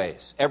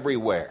 always,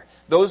 everywhere.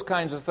 Those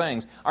kinds of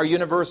things are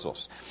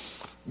universals.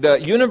 The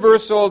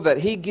universal that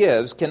he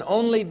gives can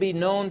only be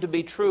known to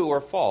be true or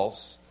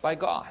false by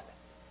God.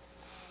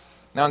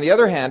 Now, on the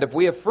other hand, if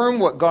we affirm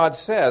what God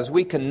says,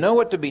 we can know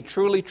it to be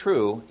truly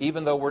true,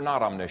 even though we're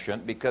not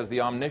omniscient, because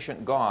the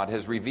omniscient God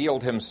has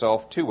revealed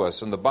himself to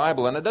us in the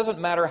Bible. And it doesn't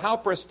matter how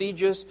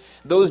prestigious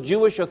those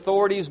Jewish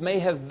authorities may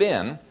have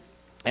been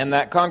in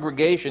that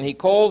congregation. He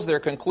calls their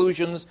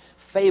conclusions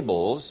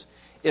fables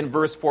in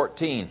verse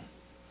 14,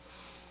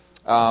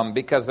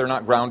 because they're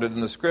not grounded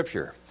in the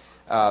Scripture.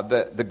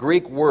 The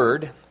Greek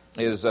word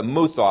is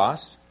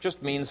muthos,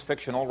 just means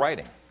fictional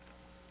writing,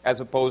 as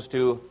opposed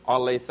to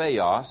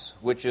aletheos,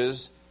 which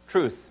is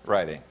truth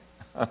writing.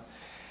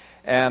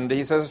 And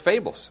he says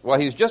fables. Well,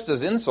 he's just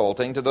as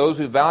insulting to those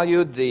who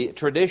valued the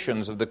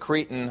traditions of the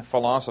Cretan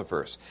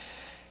philosophers.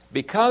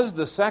 Because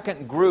the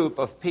second group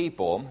of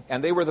people,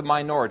 and they were the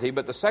minority,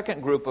 but the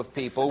second group of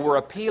people were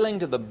appealing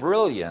to the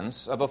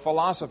brilliance of a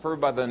philosopher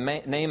by the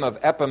name of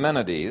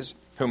Epimenides,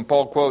 whom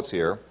Paul quotes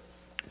here,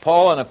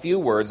 Paul, in a few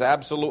words,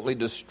 absolutely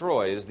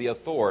destroys the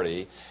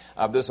authority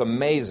of this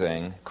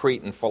amazing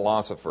Cretan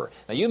philosopher.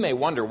 Now, you may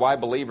wonder why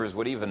believers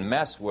would even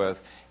mess with,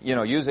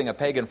 using a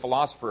pagan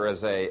philosopher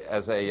as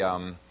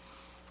an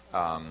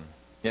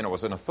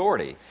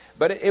authority.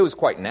 But it was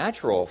quite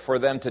natural for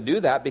them to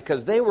do that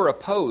because they were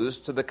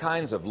opposed to the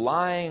kinds of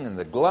lying and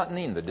the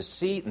gluttony and the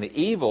deceit and the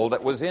evil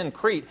that was in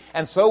Crete,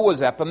 and so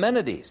was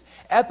Epimenides.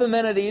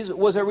 Epimenides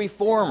was a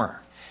reformer.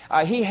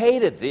 He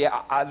hated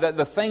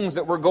the things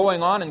that were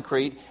going on in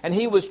Crete, and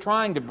he was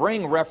trying to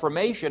bring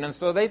reformation, and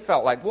so they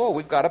felt like, whoa,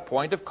 we've got a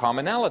point of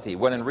commonality,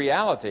 when in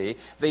reality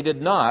they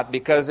did not,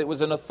 because it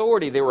was an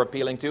authority they were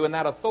appealing to, and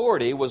that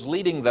authority was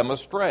leading them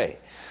astray.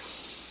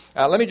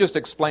 Let me just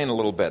explain a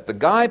little bit. The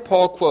guy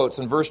Paul quotes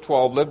in verse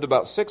 12 lived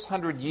about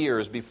 600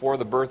 years before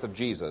the birth of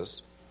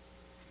Jesus,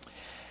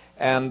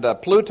 and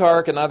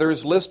Plutarch and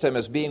others list him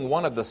as being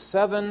one of the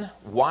 7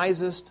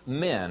 wisest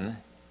men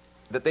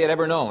that they had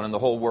ever known in the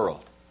whole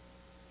world.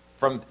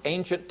 From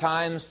ancient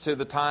times to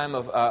the time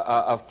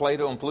of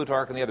Plato and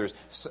Plutarch and the others,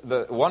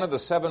 one of the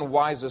 7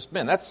 wisest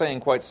men. That's saying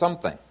quite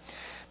something.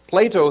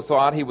 Plato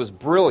thought he was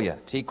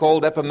brilliant. He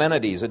called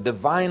Epimenides a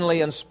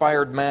divinely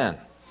inspired man.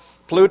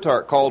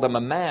 Plutarch called him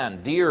a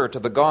man dear to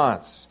the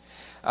gods.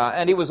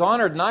 And he was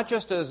honored not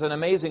just as an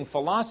amazing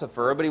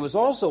philosopher, but he was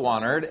also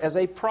honored as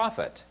a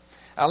prophet.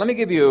 Let me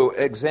give you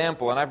an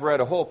example, and I've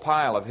read a whole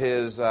pile of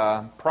his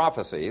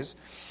prophecies.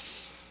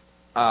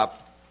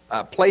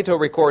 Plato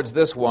records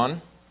this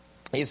one.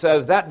 He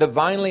says, that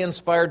divinely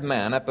inspired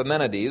man,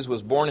 Epimenides,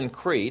 was born in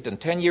Crete, and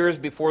 10 years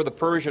before the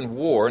Persian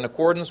War, in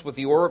accordance with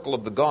the oracle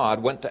of the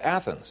god, went to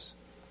Athens.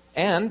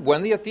 And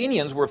when the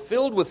Athenians were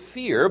filled with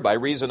fear by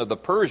reason of the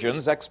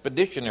Persians'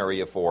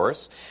 expeditionary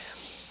force,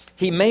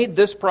 he made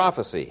this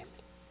prophecy.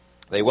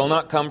 They will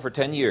not come for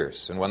 10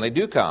 years, and when they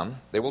do come,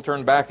 they will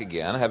turn back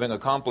again, having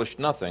accomplished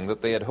nothing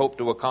that they had hoped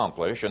to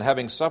accomplish, and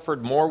having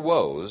suffered more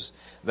woes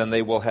than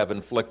they will have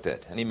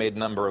inflicted. And he made a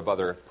number of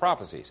other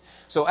prophecies.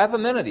 So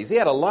Epimenides, he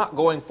had a lot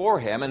going for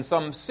him, and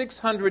some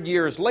 600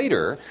 years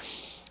later,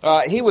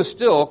 he was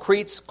still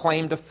Crete's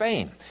claim to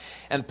fame.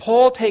 And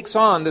Paul takes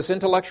on this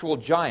intellectual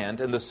giant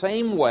in the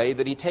same way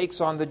that he takes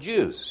on the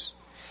Jews.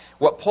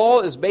 What Paul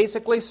is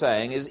basically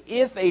saying is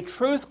if a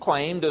truth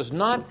claim does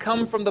not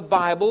come from the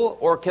Bible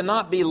or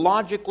cannot be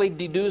logically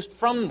deduced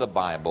from the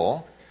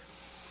Bible,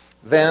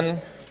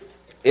 then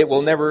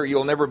you'll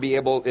never be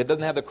able, it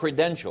doesn't have the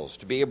credentials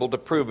to be able to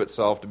prove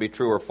itself to be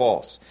true or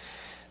false.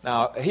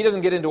 Now, he doesn't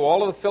get into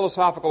all of the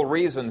philosophical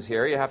reasons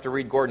here. You have to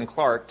read Gordon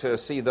Clark to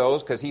see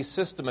those because he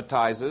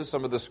systematizes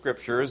some of the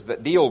scriptures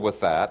that deal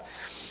with that.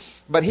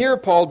 But here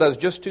Paul does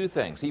just two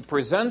things. He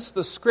presents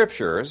the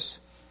scriptures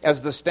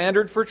as the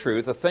standard for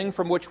truth, a thing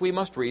from which we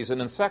must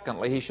reason, and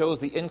secondly, he shows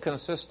the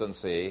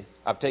inconsistency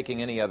of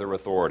taking any other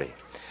authority.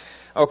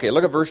 Okay,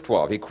 look at verse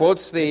 12. He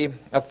quotes the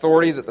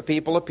authority that the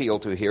people appeal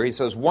to here. He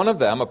says, one of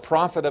them, a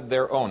prophet of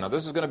their own. Now,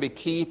 this is going to be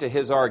key to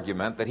his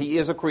argument that he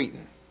is a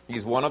Cretan.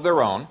 He's one of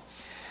their own.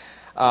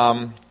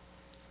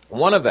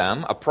 One of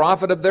them, a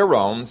prophet of their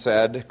own,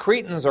 said,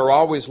 Cretans are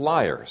always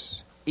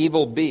liars,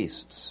 evil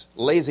beasts,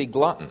 lazy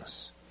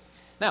gluttons.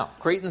 Now,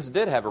 Cretans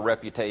did have a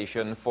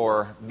reputation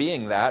for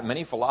being that.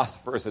 Many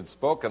philosophers had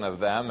spoken of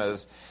them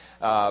as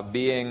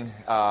being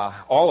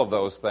all of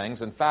those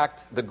things. In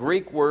fact, the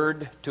Greek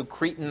word to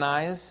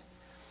Cretanize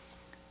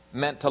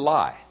meant to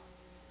lie.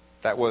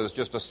 That was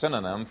just a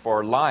synonym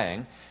for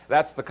lying.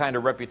 That's the kind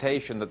of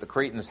reputation that the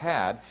Cretans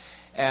had.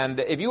 And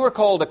if you were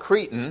called a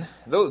Cretan,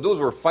 those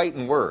were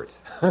fighting words.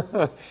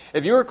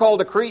 If you were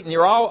called a Cretan,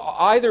 you're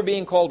either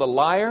being called a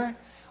liar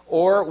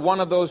or one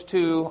of those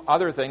two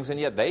other things, and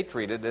yet they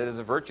treated it as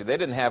a virtue. They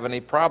didn't have any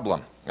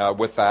problem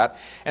with that.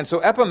 And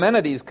so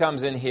Epimenides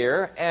comes in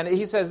here, and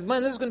he says,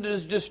 man, this is going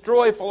to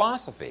destroy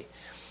philosophy.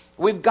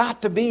 We've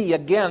got to be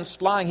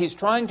against lying. He's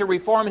trying to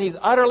reform, and he's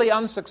utterly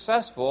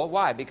unsuccessful.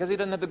 Why? Because he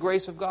doesn't have the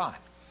grace of God.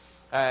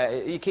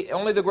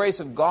 Only the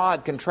grace of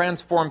God can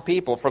transform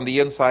people from the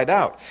inside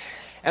out.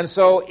 And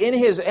so in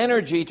his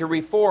energy to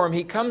reform,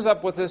 he comes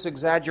up with this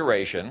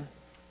exaggeration,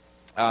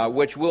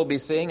 which we'll be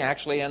seeing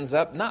actually ends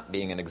up not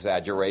being an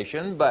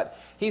exaggeration, but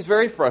he's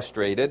very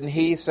frustrated, and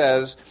he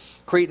says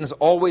Cretans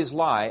always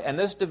lie, and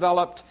this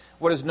developed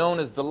what is known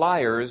as the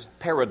liar's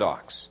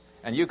paradox.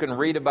 And you can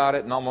read about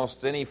it in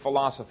almost any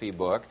philosophy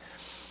book.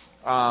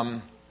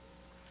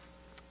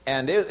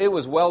 And it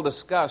was well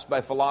discussed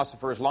by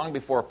philosophers long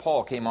before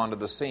Paul came onto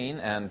the scene,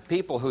 and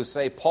people who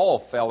say Paul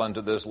fell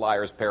into this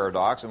liar's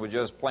paradox and was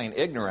just plain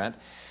ignorant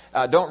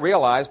don't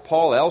realize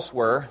Paul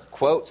elsewhere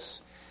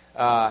quotes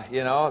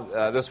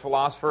this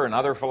philosopher and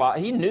other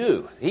philosophers.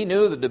 He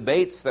knew the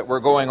debates that were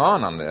going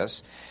on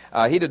this.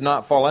 He did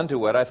not fall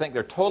into it. I think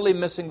they're totally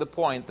missing the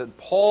point that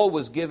Paul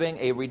was giving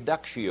a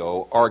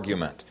reductio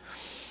argument.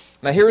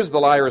 Now here's the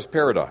liar's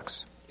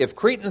paradox. If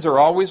Cretans are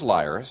always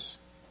liars,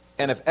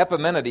 and if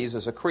Epimenides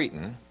is a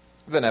Cretan,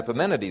 then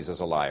Epimenides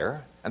is a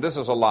liar, and this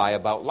is a lie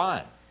about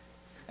lying.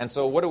 And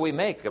so what do we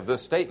make of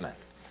this statement?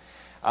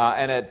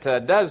 And it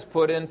does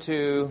put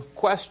into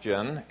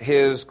question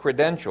his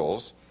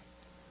credentials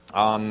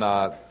on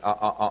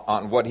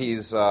what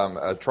he's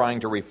trying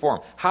to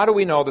reform. How do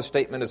we know the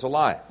statement is a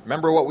lie?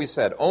 Remember what we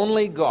said.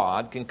 Only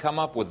God can come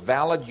up with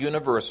valid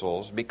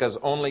universals because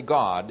only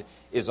God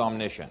is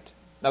omniscient.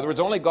 In other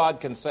words, only God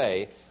can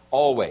say,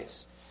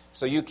 always.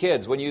 So you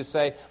kids, when you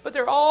say, but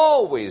they're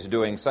always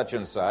doing such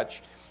and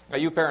such,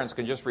 you parents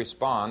can just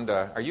respond,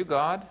 are you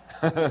God?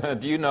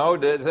 Do you know?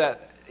 Does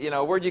that...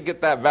 where'd you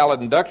get that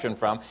valid induction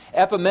from?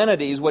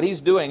 Epimenides, what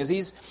he's doing is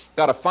he's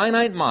got a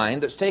finite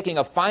mind that's taking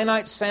a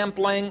finite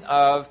sampling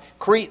of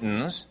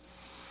Cretans,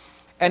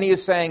 and he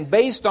is saying,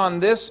 based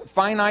on this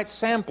finite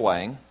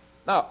sampling,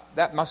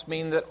 that must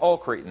mean that all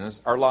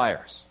Cretans are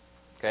liars.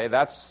 Okay,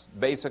 that's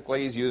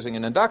basically, he's using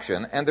an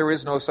induction, and there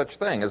is no such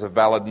thing as a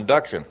valid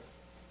induction.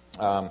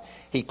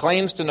 He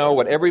claims to know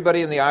what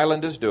everybody in the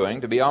island is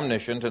doing, to be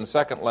omniscient, and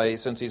secondly,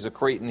 since he's a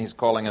Cretan, he's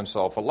calling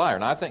himself a liar.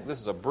 Now, I think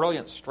this is a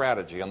brilliant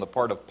strategy on the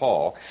part of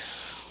Paul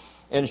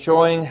in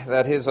showing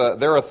that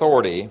their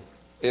authority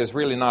is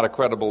really not a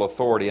credible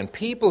authority. And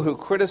people who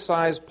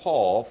criticize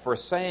Paul for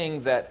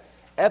saying that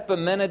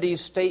Epimenides'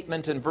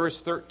 statement in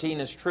verse 13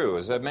 is true,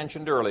 as I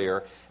mentioned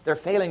earlier, they're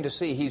failing to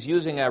see he's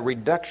using a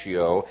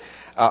reductio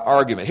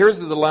argument. Here's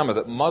the dilemma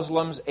that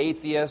Muslims,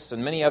 atheists,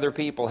 and many other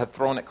people have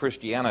thrown at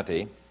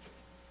Christianity.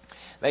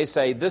 They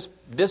say this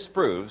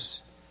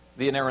disproves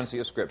the inerrancy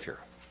of Scripture.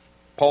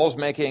 Paul's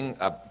making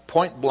a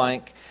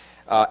point-blank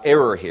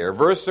error here.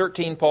 Verse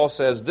 13, Paul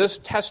says, this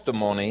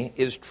testimony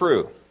is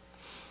true.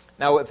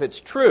 Now, if it's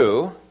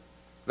true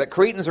that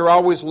Cretans are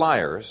always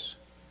liars,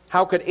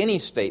 how could any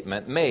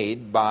statement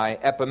made by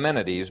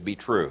Epimenides be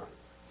true?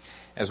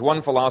 As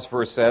one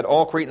philosopher said,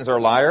 all Cretans are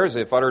liars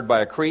if uttered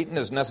by a Cretan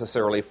is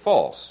necessarily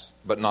false,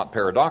 but not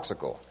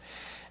paradoxical.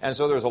 And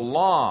so there's a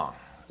long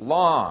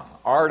long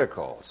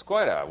article. It's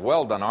quite a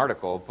well-done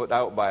article put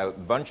out by a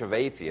bunch of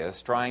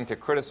atheists trying to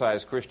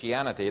criticize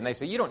Christianity, and they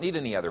say, you don't need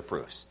any other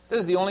proofs. This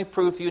is the only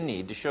proof you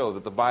need to show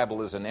that the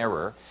Bible is an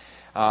error,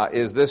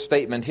 is this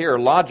statement here.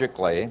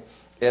 Logically,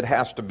 it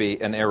has to be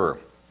an error.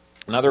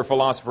 Another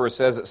philosopher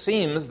says, it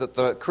seems that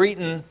the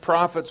Cretan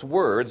prophet's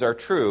words are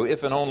true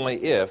if and only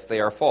if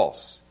they are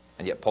false.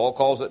 And yet Paul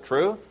calls it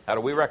true? How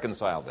do we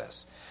reconcile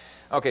this?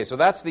 Okay, so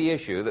that's the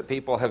issue that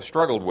people have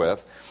struggled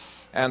with.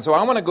 And so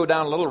I want to go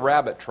down a little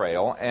rabbit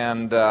trail,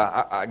 and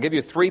I'll give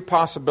you three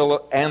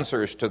possible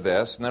answers to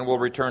this, and then we'll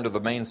return to the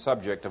main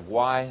subject of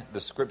why the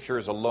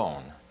Scriptures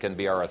alone can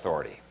be our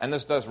authority. And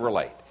this does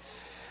relate.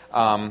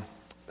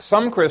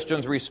 Some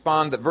Christians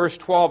respond that verse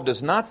 12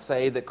 does not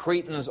say that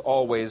Cretans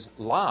always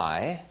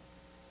lie,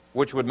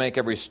 which would make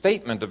every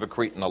statement of a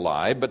Cretan a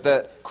lie, but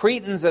that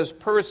Cretans as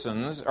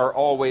persons are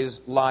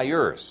always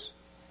liars.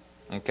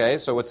 Okay,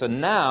 so it's a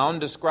noun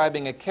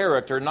describing a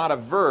character, not a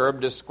verb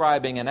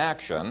describing an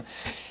action.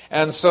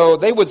 And so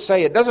they would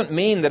say it doesn't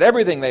mean that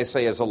everything they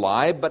say is a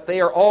lie, but they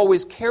are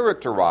always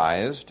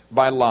characterized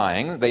by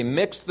lying. They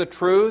mix the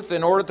truth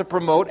in order to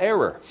promote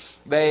error.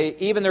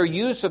 Even their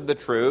use of the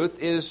truth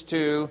is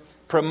to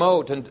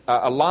promote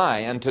a lie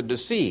and to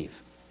deceive.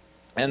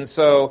 And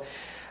so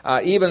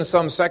even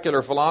some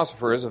secular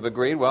philosophers have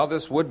agreed, well,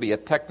 this would be a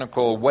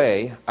technical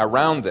way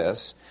around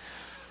this.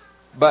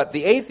 But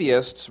the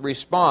atheists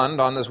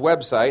respond on this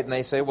website, and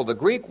they say, well, the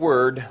Greek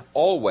word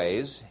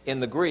always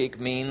in the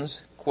Greek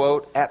means,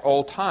 quote, at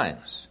all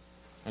times.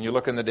 And you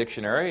look in the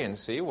dictionary and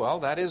see, well,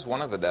 that is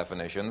one of the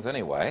definitions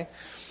anyway.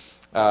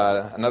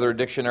 Another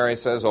dictionary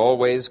says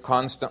always,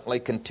 constantly,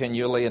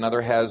 continually.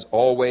 Another has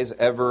always,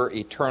 ever,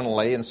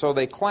 eternally. And so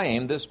they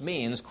claim this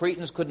means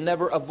Cretans could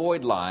never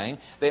avoid lying.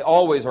 They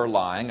always are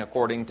lying,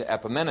 according to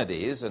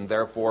Epimenides, and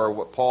therefore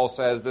what Paul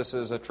says this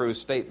is a true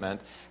statement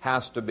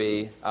has to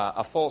be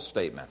a false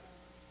statement.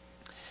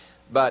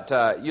 But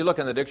you look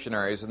in the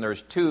dictionaries, and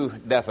there's two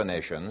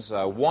definitions.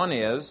 One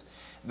is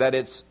that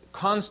it's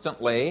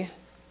constantly,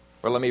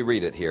 well, let me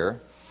read it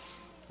here.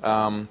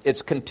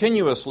 It's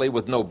continuously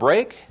with no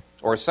break.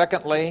 Or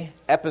secondly,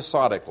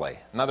 episodically.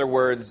 In other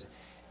words,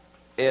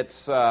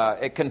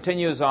 it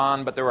continues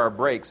on, but there are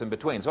breaks in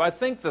between. So I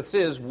think this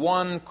is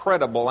one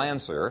credible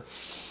answer.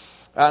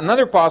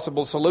 Another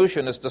possible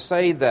solution is to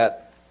say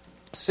that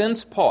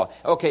since Paul...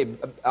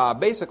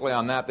 basically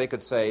on that they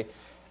could say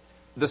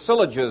the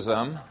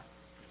syllogism,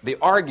 the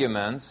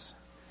arguments,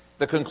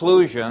 the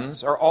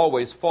conclusions are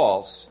always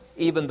false,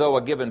 even though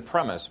a given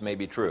premise may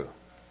be true.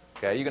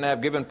 Okay, you can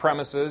have given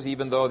premises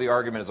even though the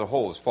argument as a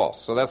whole is false.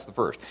 So that's the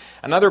first.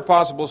 Another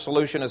possible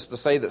solution is to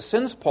say that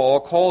since Paul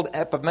called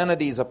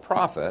Epimenides a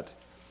prophet,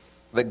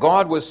 that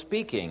God was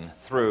speaking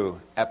through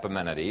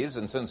Epimenides,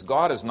 and since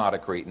God is not a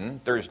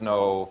Cretan, there's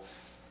no...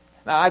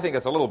 Now, I think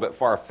it's a little bit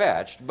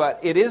far-fetched, but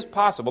it is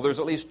possible. There's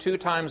at least two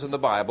times in the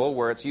Bible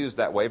where it's used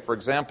that way. For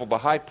example, the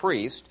high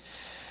priest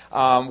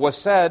was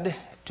said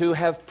to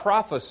have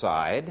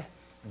prophesied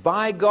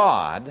by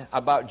God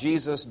about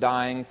Jesus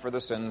dying for the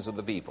sins of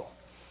the people.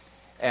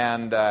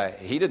 And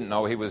he didn't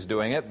know he was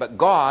doing it, but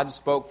God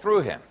spoke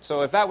through him.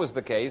 So if that was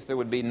the case, there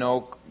would be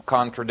no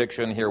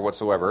contradiction here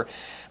whatsoever.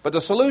 But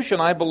the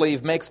solution, I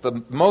believe, makes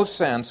the most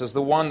sense is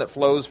the one that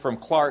flows from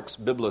Clark's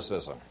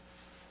Biblicism,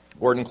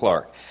 Gordon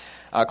Clark.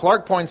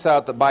 Clark points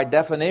out that by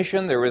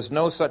definition, there is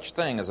no such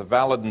thing as a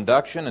valid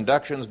induction.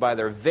 Inductions by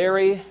their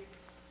very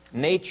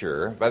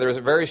nature, by their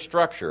very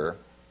structure,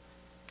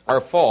 are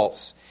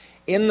false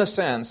in the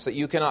sense that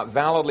you cannot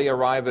validly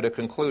arrive at a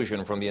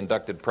conclusion from the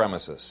inducted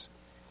premises.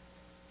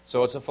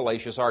 So it's a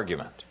fallacious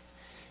argument.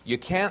 You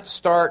can't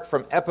start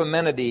from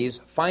Epimenides'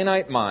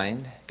 finite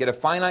mind, get a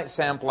finite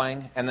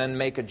sampling, and then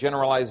make a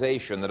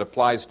generalization that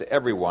applies to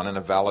everyone in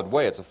a valid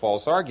way. It's a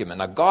false argument.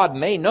 Now, God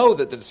may know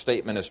that the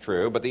statement is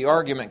true, but the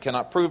argument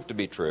cannot prove to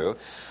be true.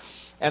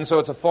 And so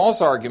it's a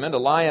false argument, a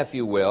lie, if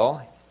you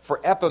will,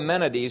 for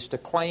Epimenides to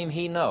claim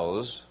he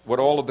knows what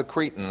all of the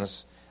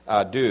Cretans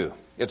do.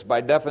 It's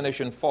by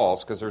definition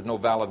false because there's no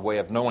valid way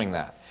of knowing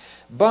that.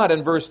 But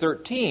in verse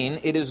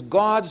 13, it is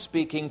God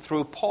speaking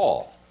through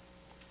Paul.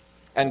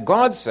 And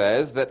God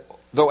says that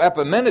though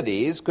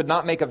Epimenides could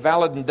not make a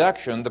valid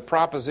induction, the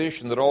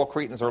proposition that all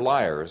Cretans are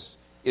liars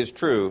is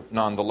true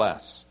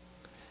nonetheless.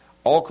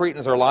 All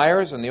Cretans are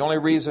liars, and the only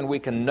reason we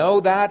can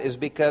know that is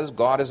because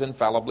God has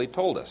infallibly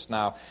told us.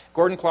 Now,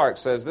 Gordon Clark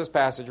says this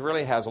passage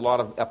really has a lot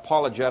of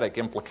apologetic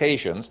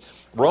implications.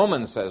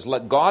 Romans says,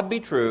 let God be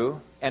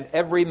true, and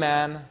every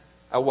man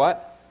a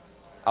what?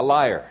 A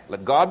liar.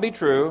 Let God be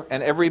true,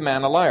 and every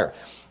man a liar.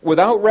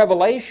 Without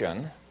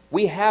revelation,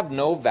 we have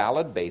no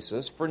valid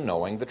basis for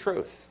knowing the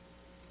truth.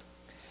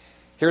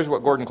 Here's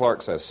what Gordon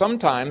Clark says.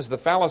 Sometimes the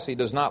fallacy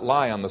does not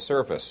lie on the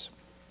surface.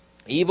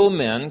 Evil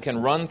men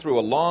can run through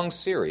a long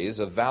series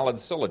of valid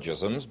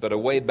syllogisms, but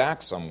away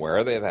back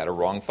somewhere they have had a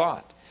wrong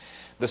thought.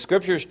 The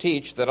Scriptures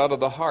teach that out of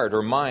the heart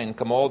or mind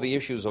come all the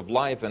issues of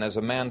life, and as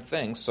a man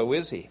thinks, so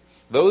is he.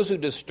 Those who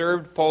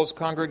disturbed Paul's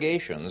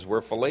congregations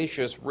were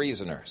fallacious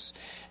reasoners.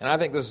 And I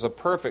think this is a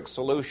perfect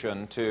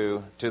solution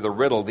to the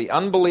riddle. The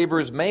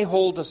unbelievers may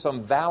hold to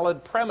some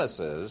valid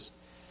premises,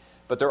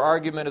 but their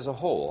argument as a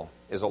whole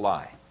is a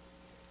lie.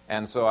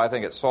 And so I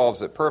think it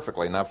solves it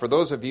perfectly. Now, for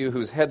those of you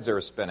whose heads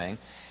are spinning,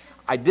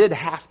 I did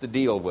have to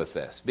deal with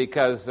this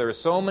because there are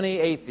so many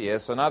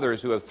atheists and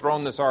others who have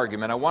thrown this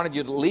argument. I wanted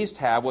you to at least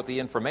have what the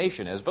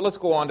information is, but let's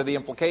go on to the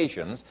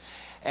implications.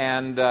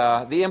 And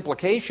the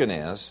implication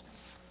is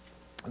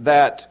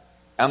that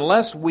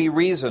unless we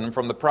reason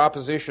from the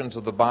propositions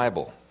of the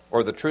Bible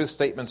or the truth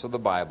statements of the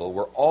Bible,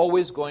 we're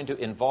always going to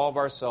involve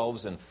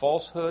ourselves in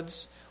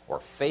falsehoods or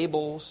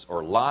fables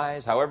or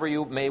lies, however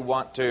you may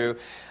want to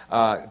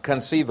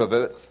conceive of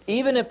it,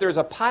 even if there's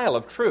a pile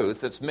of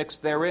truth that's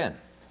mixed therein.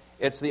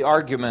 It's the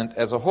argument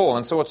as a whole.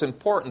 And so it's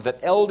important that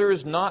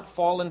elders not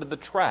fall into the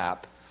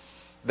trap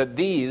that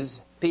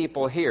these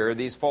people here,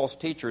 these false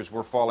teachers,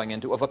 were falling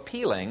into, of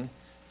appealing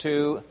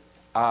to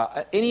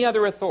any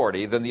other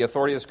authority than the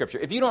authority of Scripture.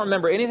 If you don't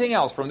remember anything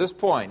else from this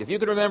point, if you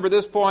can remember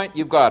this point,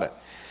 you've got it.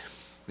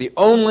 The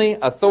only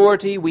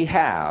authority we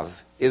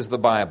have is the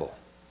Bible.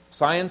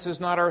 Science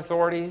is not our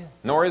authority,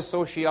 nor is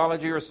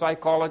sociology or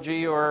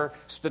psychology or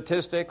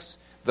statistics.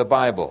 The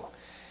Bible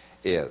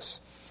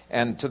is.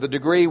 And to the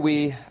degree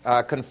we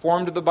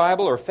conform to the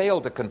Bible or fail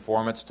to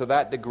conform, it's to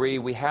that degree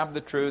we have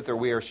the truth or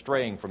we are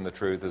straying from the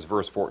truth, as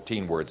verse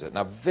 14 words it.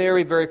 Now,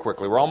 very, very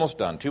quickly, we're almost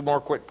done. 2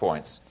 more quick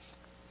points.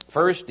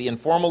 First, the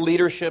informal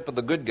leadership of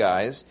the good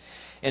guys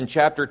in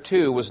chapter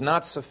 2 was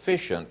not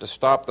sufficient to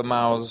stop the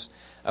mouths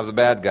of the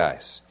bad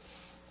guys.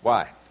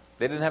 Why?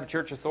 They didn't have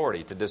church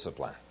authority to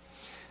discipline.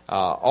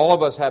 All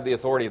of us have the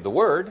authority of the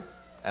Word,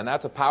 and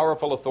that's a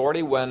powerful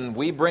authority. When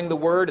we bring the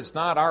Word, it's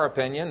not our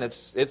opinion,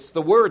 it's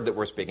the Word that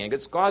we're speaking,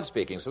 it's God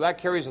speaking, so that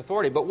carries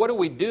authority. But what do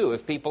we do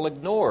if people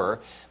ignore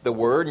the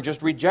Word and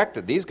just reject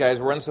it? These guys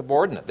were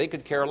insubordinate, they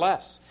could care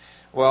less.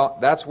 Well,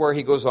 that's where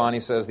he goes on. He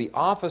says, the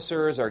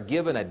officers are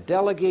given a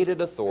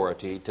delegated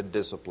authority to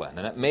discipline.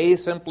 And it may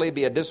simply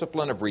be a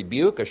discipline of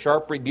rebuke, a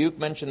sharp rebuke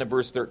mentioned in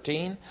verse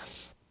 13.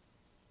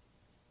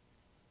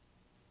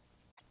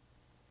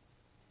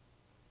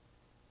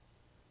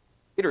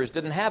 Leaders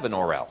didn't have an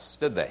or else,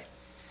 did they?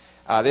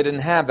 They didn't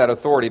have that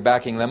authority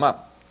backing them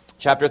up.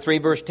 Chapter 3,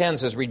 verse 10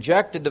 says,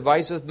 reject a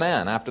divisive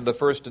man after the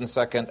first and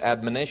second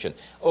admonition.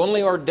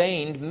 Only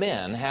ordained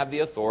men have the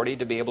authority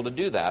to be able to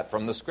do that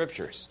from the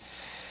Scriptures.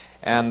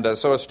 And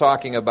so it's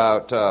talking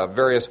about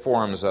various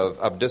forms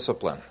of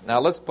discipline. Now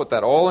let's put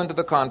that all into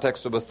the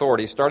context of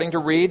authority, starting to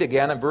read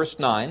again in verse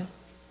 9.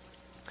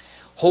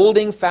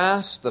 Holding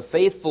fast the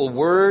faithful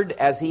word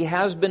as he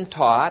has been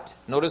taught,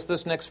 notice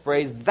this next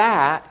phrase,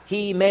 that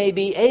he may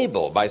be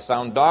able by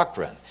sound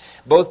doctrine,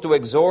 both to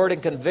exhort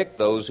and convict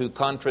those who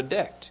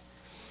contradict.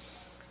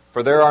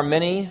 For there are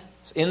many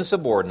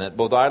insubordinate,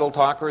 both idle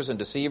talkers and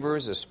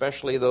deceivers,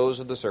 especially those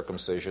of the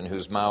circumcision,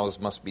 whose mouths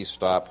must be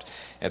stopped,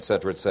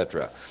 etc.,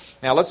 etc.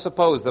 Now let's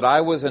suppose that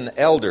I was an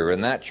elder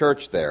in that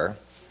church there,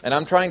 and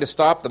I'm trying to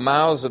stop the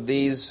mouths of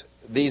these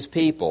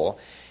people,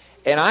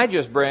 and I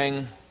just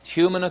bring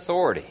human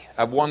authority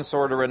of one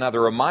sort or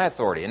another, or my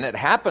authority, and it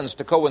happens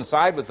to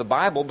coincide with the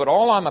Bible, but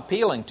all I'm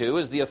appealing to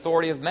is the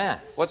authority of man.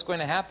 What's going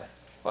to happen?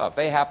 Well, if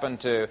they happen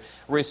to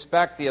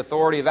respect the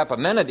authority of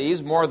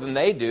Epimenides more than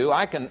they do,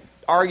 I can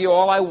argue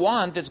all I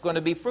want, it's going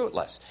to be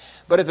fruitless.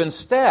 But if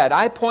instead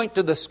I point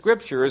to the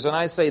Scriptures and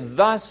I say,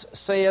 thus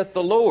saith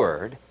the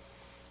Lord,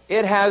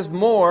 it has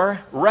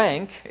more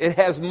rank, it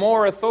has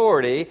more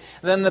authority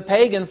than the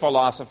pagan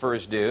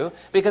philosophers do,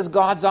 because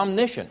God's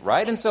omniscient,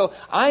 right? And so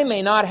I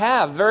may not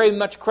have very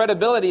much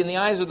credibility in the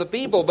eyes of the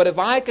people, but if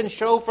I can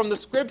show from the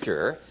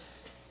Scripture,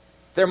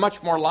 they're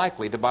much more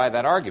likely to buy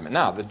that argument.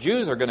 Now, the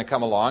Jews are going to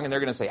come along and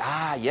they're going to say,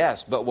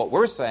 yes, but what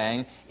we're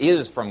saying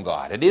is from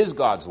God. It is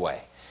God's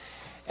way.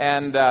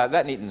 And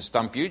that needn't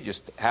stump you. You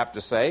just have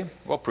to say,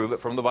 well, prove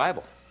it from the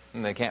Bible.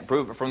 And they can't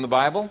prove it from the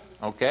Bible.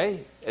 Okay,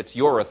 it's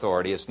your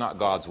authority. It's not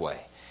God's way.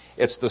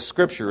 It's the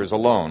Scriptures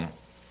alone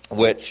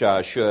which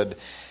should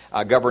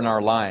govern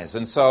our lives.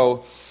 And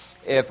so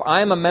if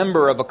I'm a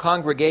member of a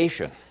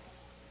congregation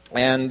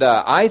and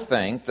I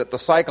think that the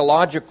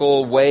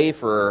psychological way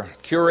for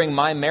curing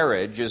my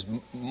marriage is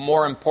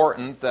more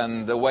important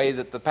than the way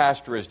that the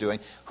pastor is doing,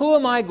 who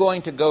am I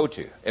going to go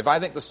to? If I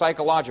think the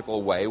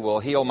psychological way will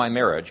heal my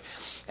marriage,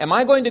 am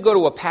I going to go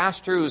to a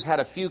pastor who's had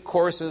a few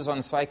courses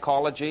on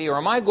psychology, or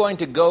am I going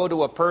to go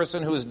to a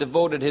person who's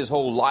devoted his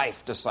whole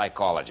life to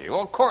psychology?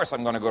 Well, of course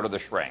I'm going to go to the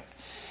shrink.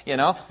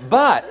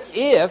 But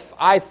if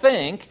I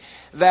think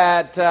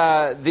that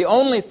the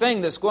only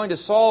thing that's going to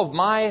solve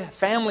my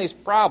family's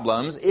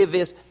problems, if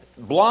it's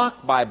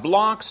block by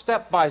block,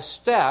 step by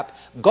step,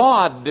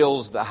 God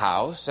builds the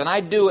house and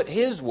I do it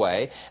His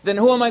way, then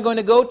who am I going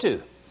to go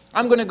to?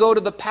 I'm going to go to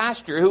the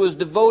pastor who has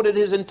devoted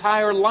his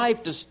entire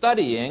life to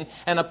studying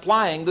and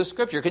applying the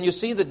Scripture. Can you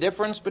see the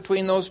difference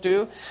between those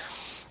two?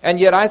 And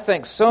yet I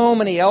think so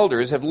many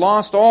elders have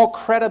lost all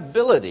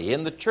credibility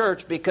in the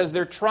church because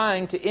they're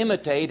trying to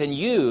imitate and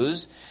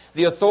use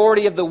the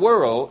authority of the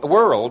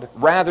world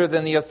rather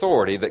than the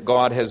authority that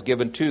God has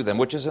given to them,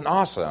 which is an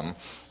awesome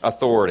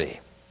authority.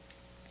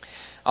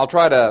 I'll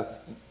try to,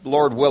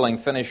 Lord willing,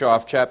 finish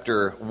off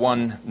chapter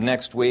 1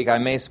 next week. I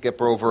may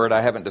skip over it.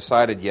 I haven't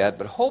decided yet.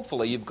 But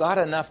hopefully you've got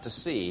enough to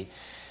see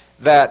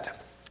that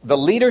the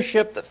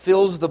leadership that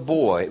fills the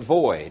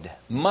void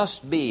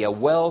must be a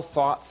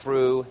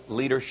well-thought-through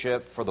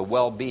leadership for the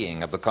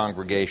well-being of the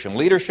congregation.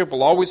 Leadership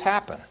will always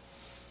happen,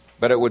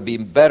 but it would be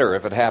better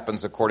if it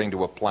happens according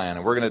to a plan.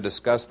 And we're going to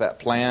discuss that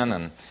plan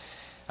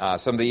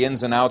and some of the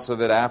ins and outs of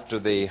it after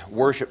the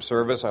worship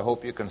service. I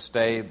hope you can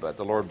stay, but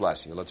the Lord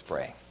bless you. Let's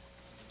pray.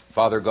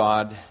 Father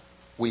God,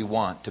 we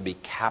want to be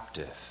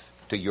captive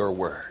to your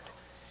word.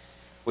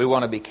 We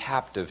want to be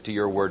captive to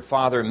your word.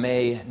 Father,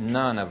 may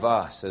none of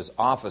us as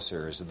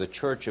officers of the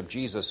Church of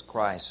Jesus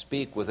Christ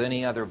speak with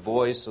any other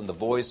voice than the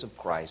voice of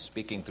Christ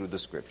speaking through the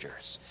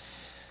Scriptures.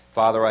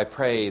 Father, I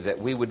pray that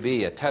we would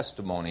be a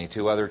testimony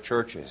to other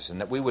churches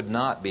and that we would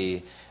not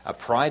be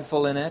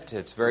prideful in it.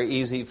 It's very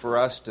easy for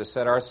us to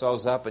set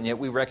ourselves up, and yet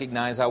we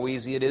recognize how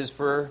easy it is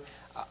for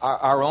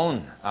our own,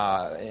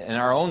 in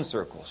our own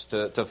circles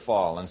to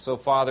fall. And so,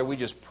 Father, we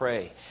just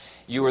pray.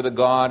 You are the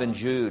God in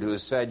Jude who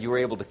has said you are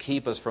able to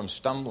keep us from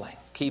stumbling.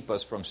 Keep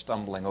us from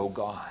stumbling, O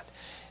God.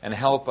 And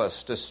help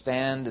us to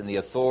stand in the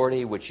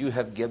authority which you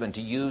have given,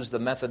 to use the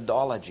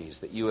methodologies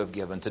that you have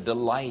given, to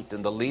delight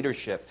in the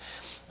leadership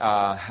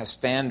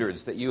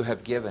standards that you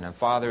have given. And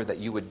Father, that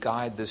you would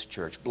guide this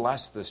church,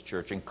 bless this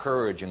church,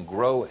 encourage and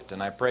grow it.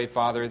 And I pray,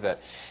 Father, that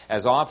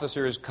as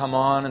officers come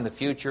on in the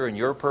future in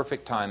your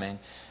perfect timing,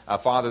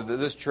 Father, that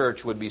this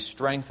church would be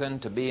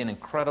strengthened to be an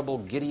incredible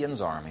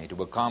Gideon's army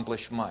to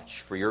accomplish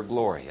much for your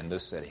glory in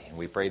this city. And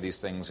we pray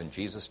these things in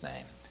Jesus'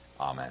 name.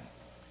 Amen.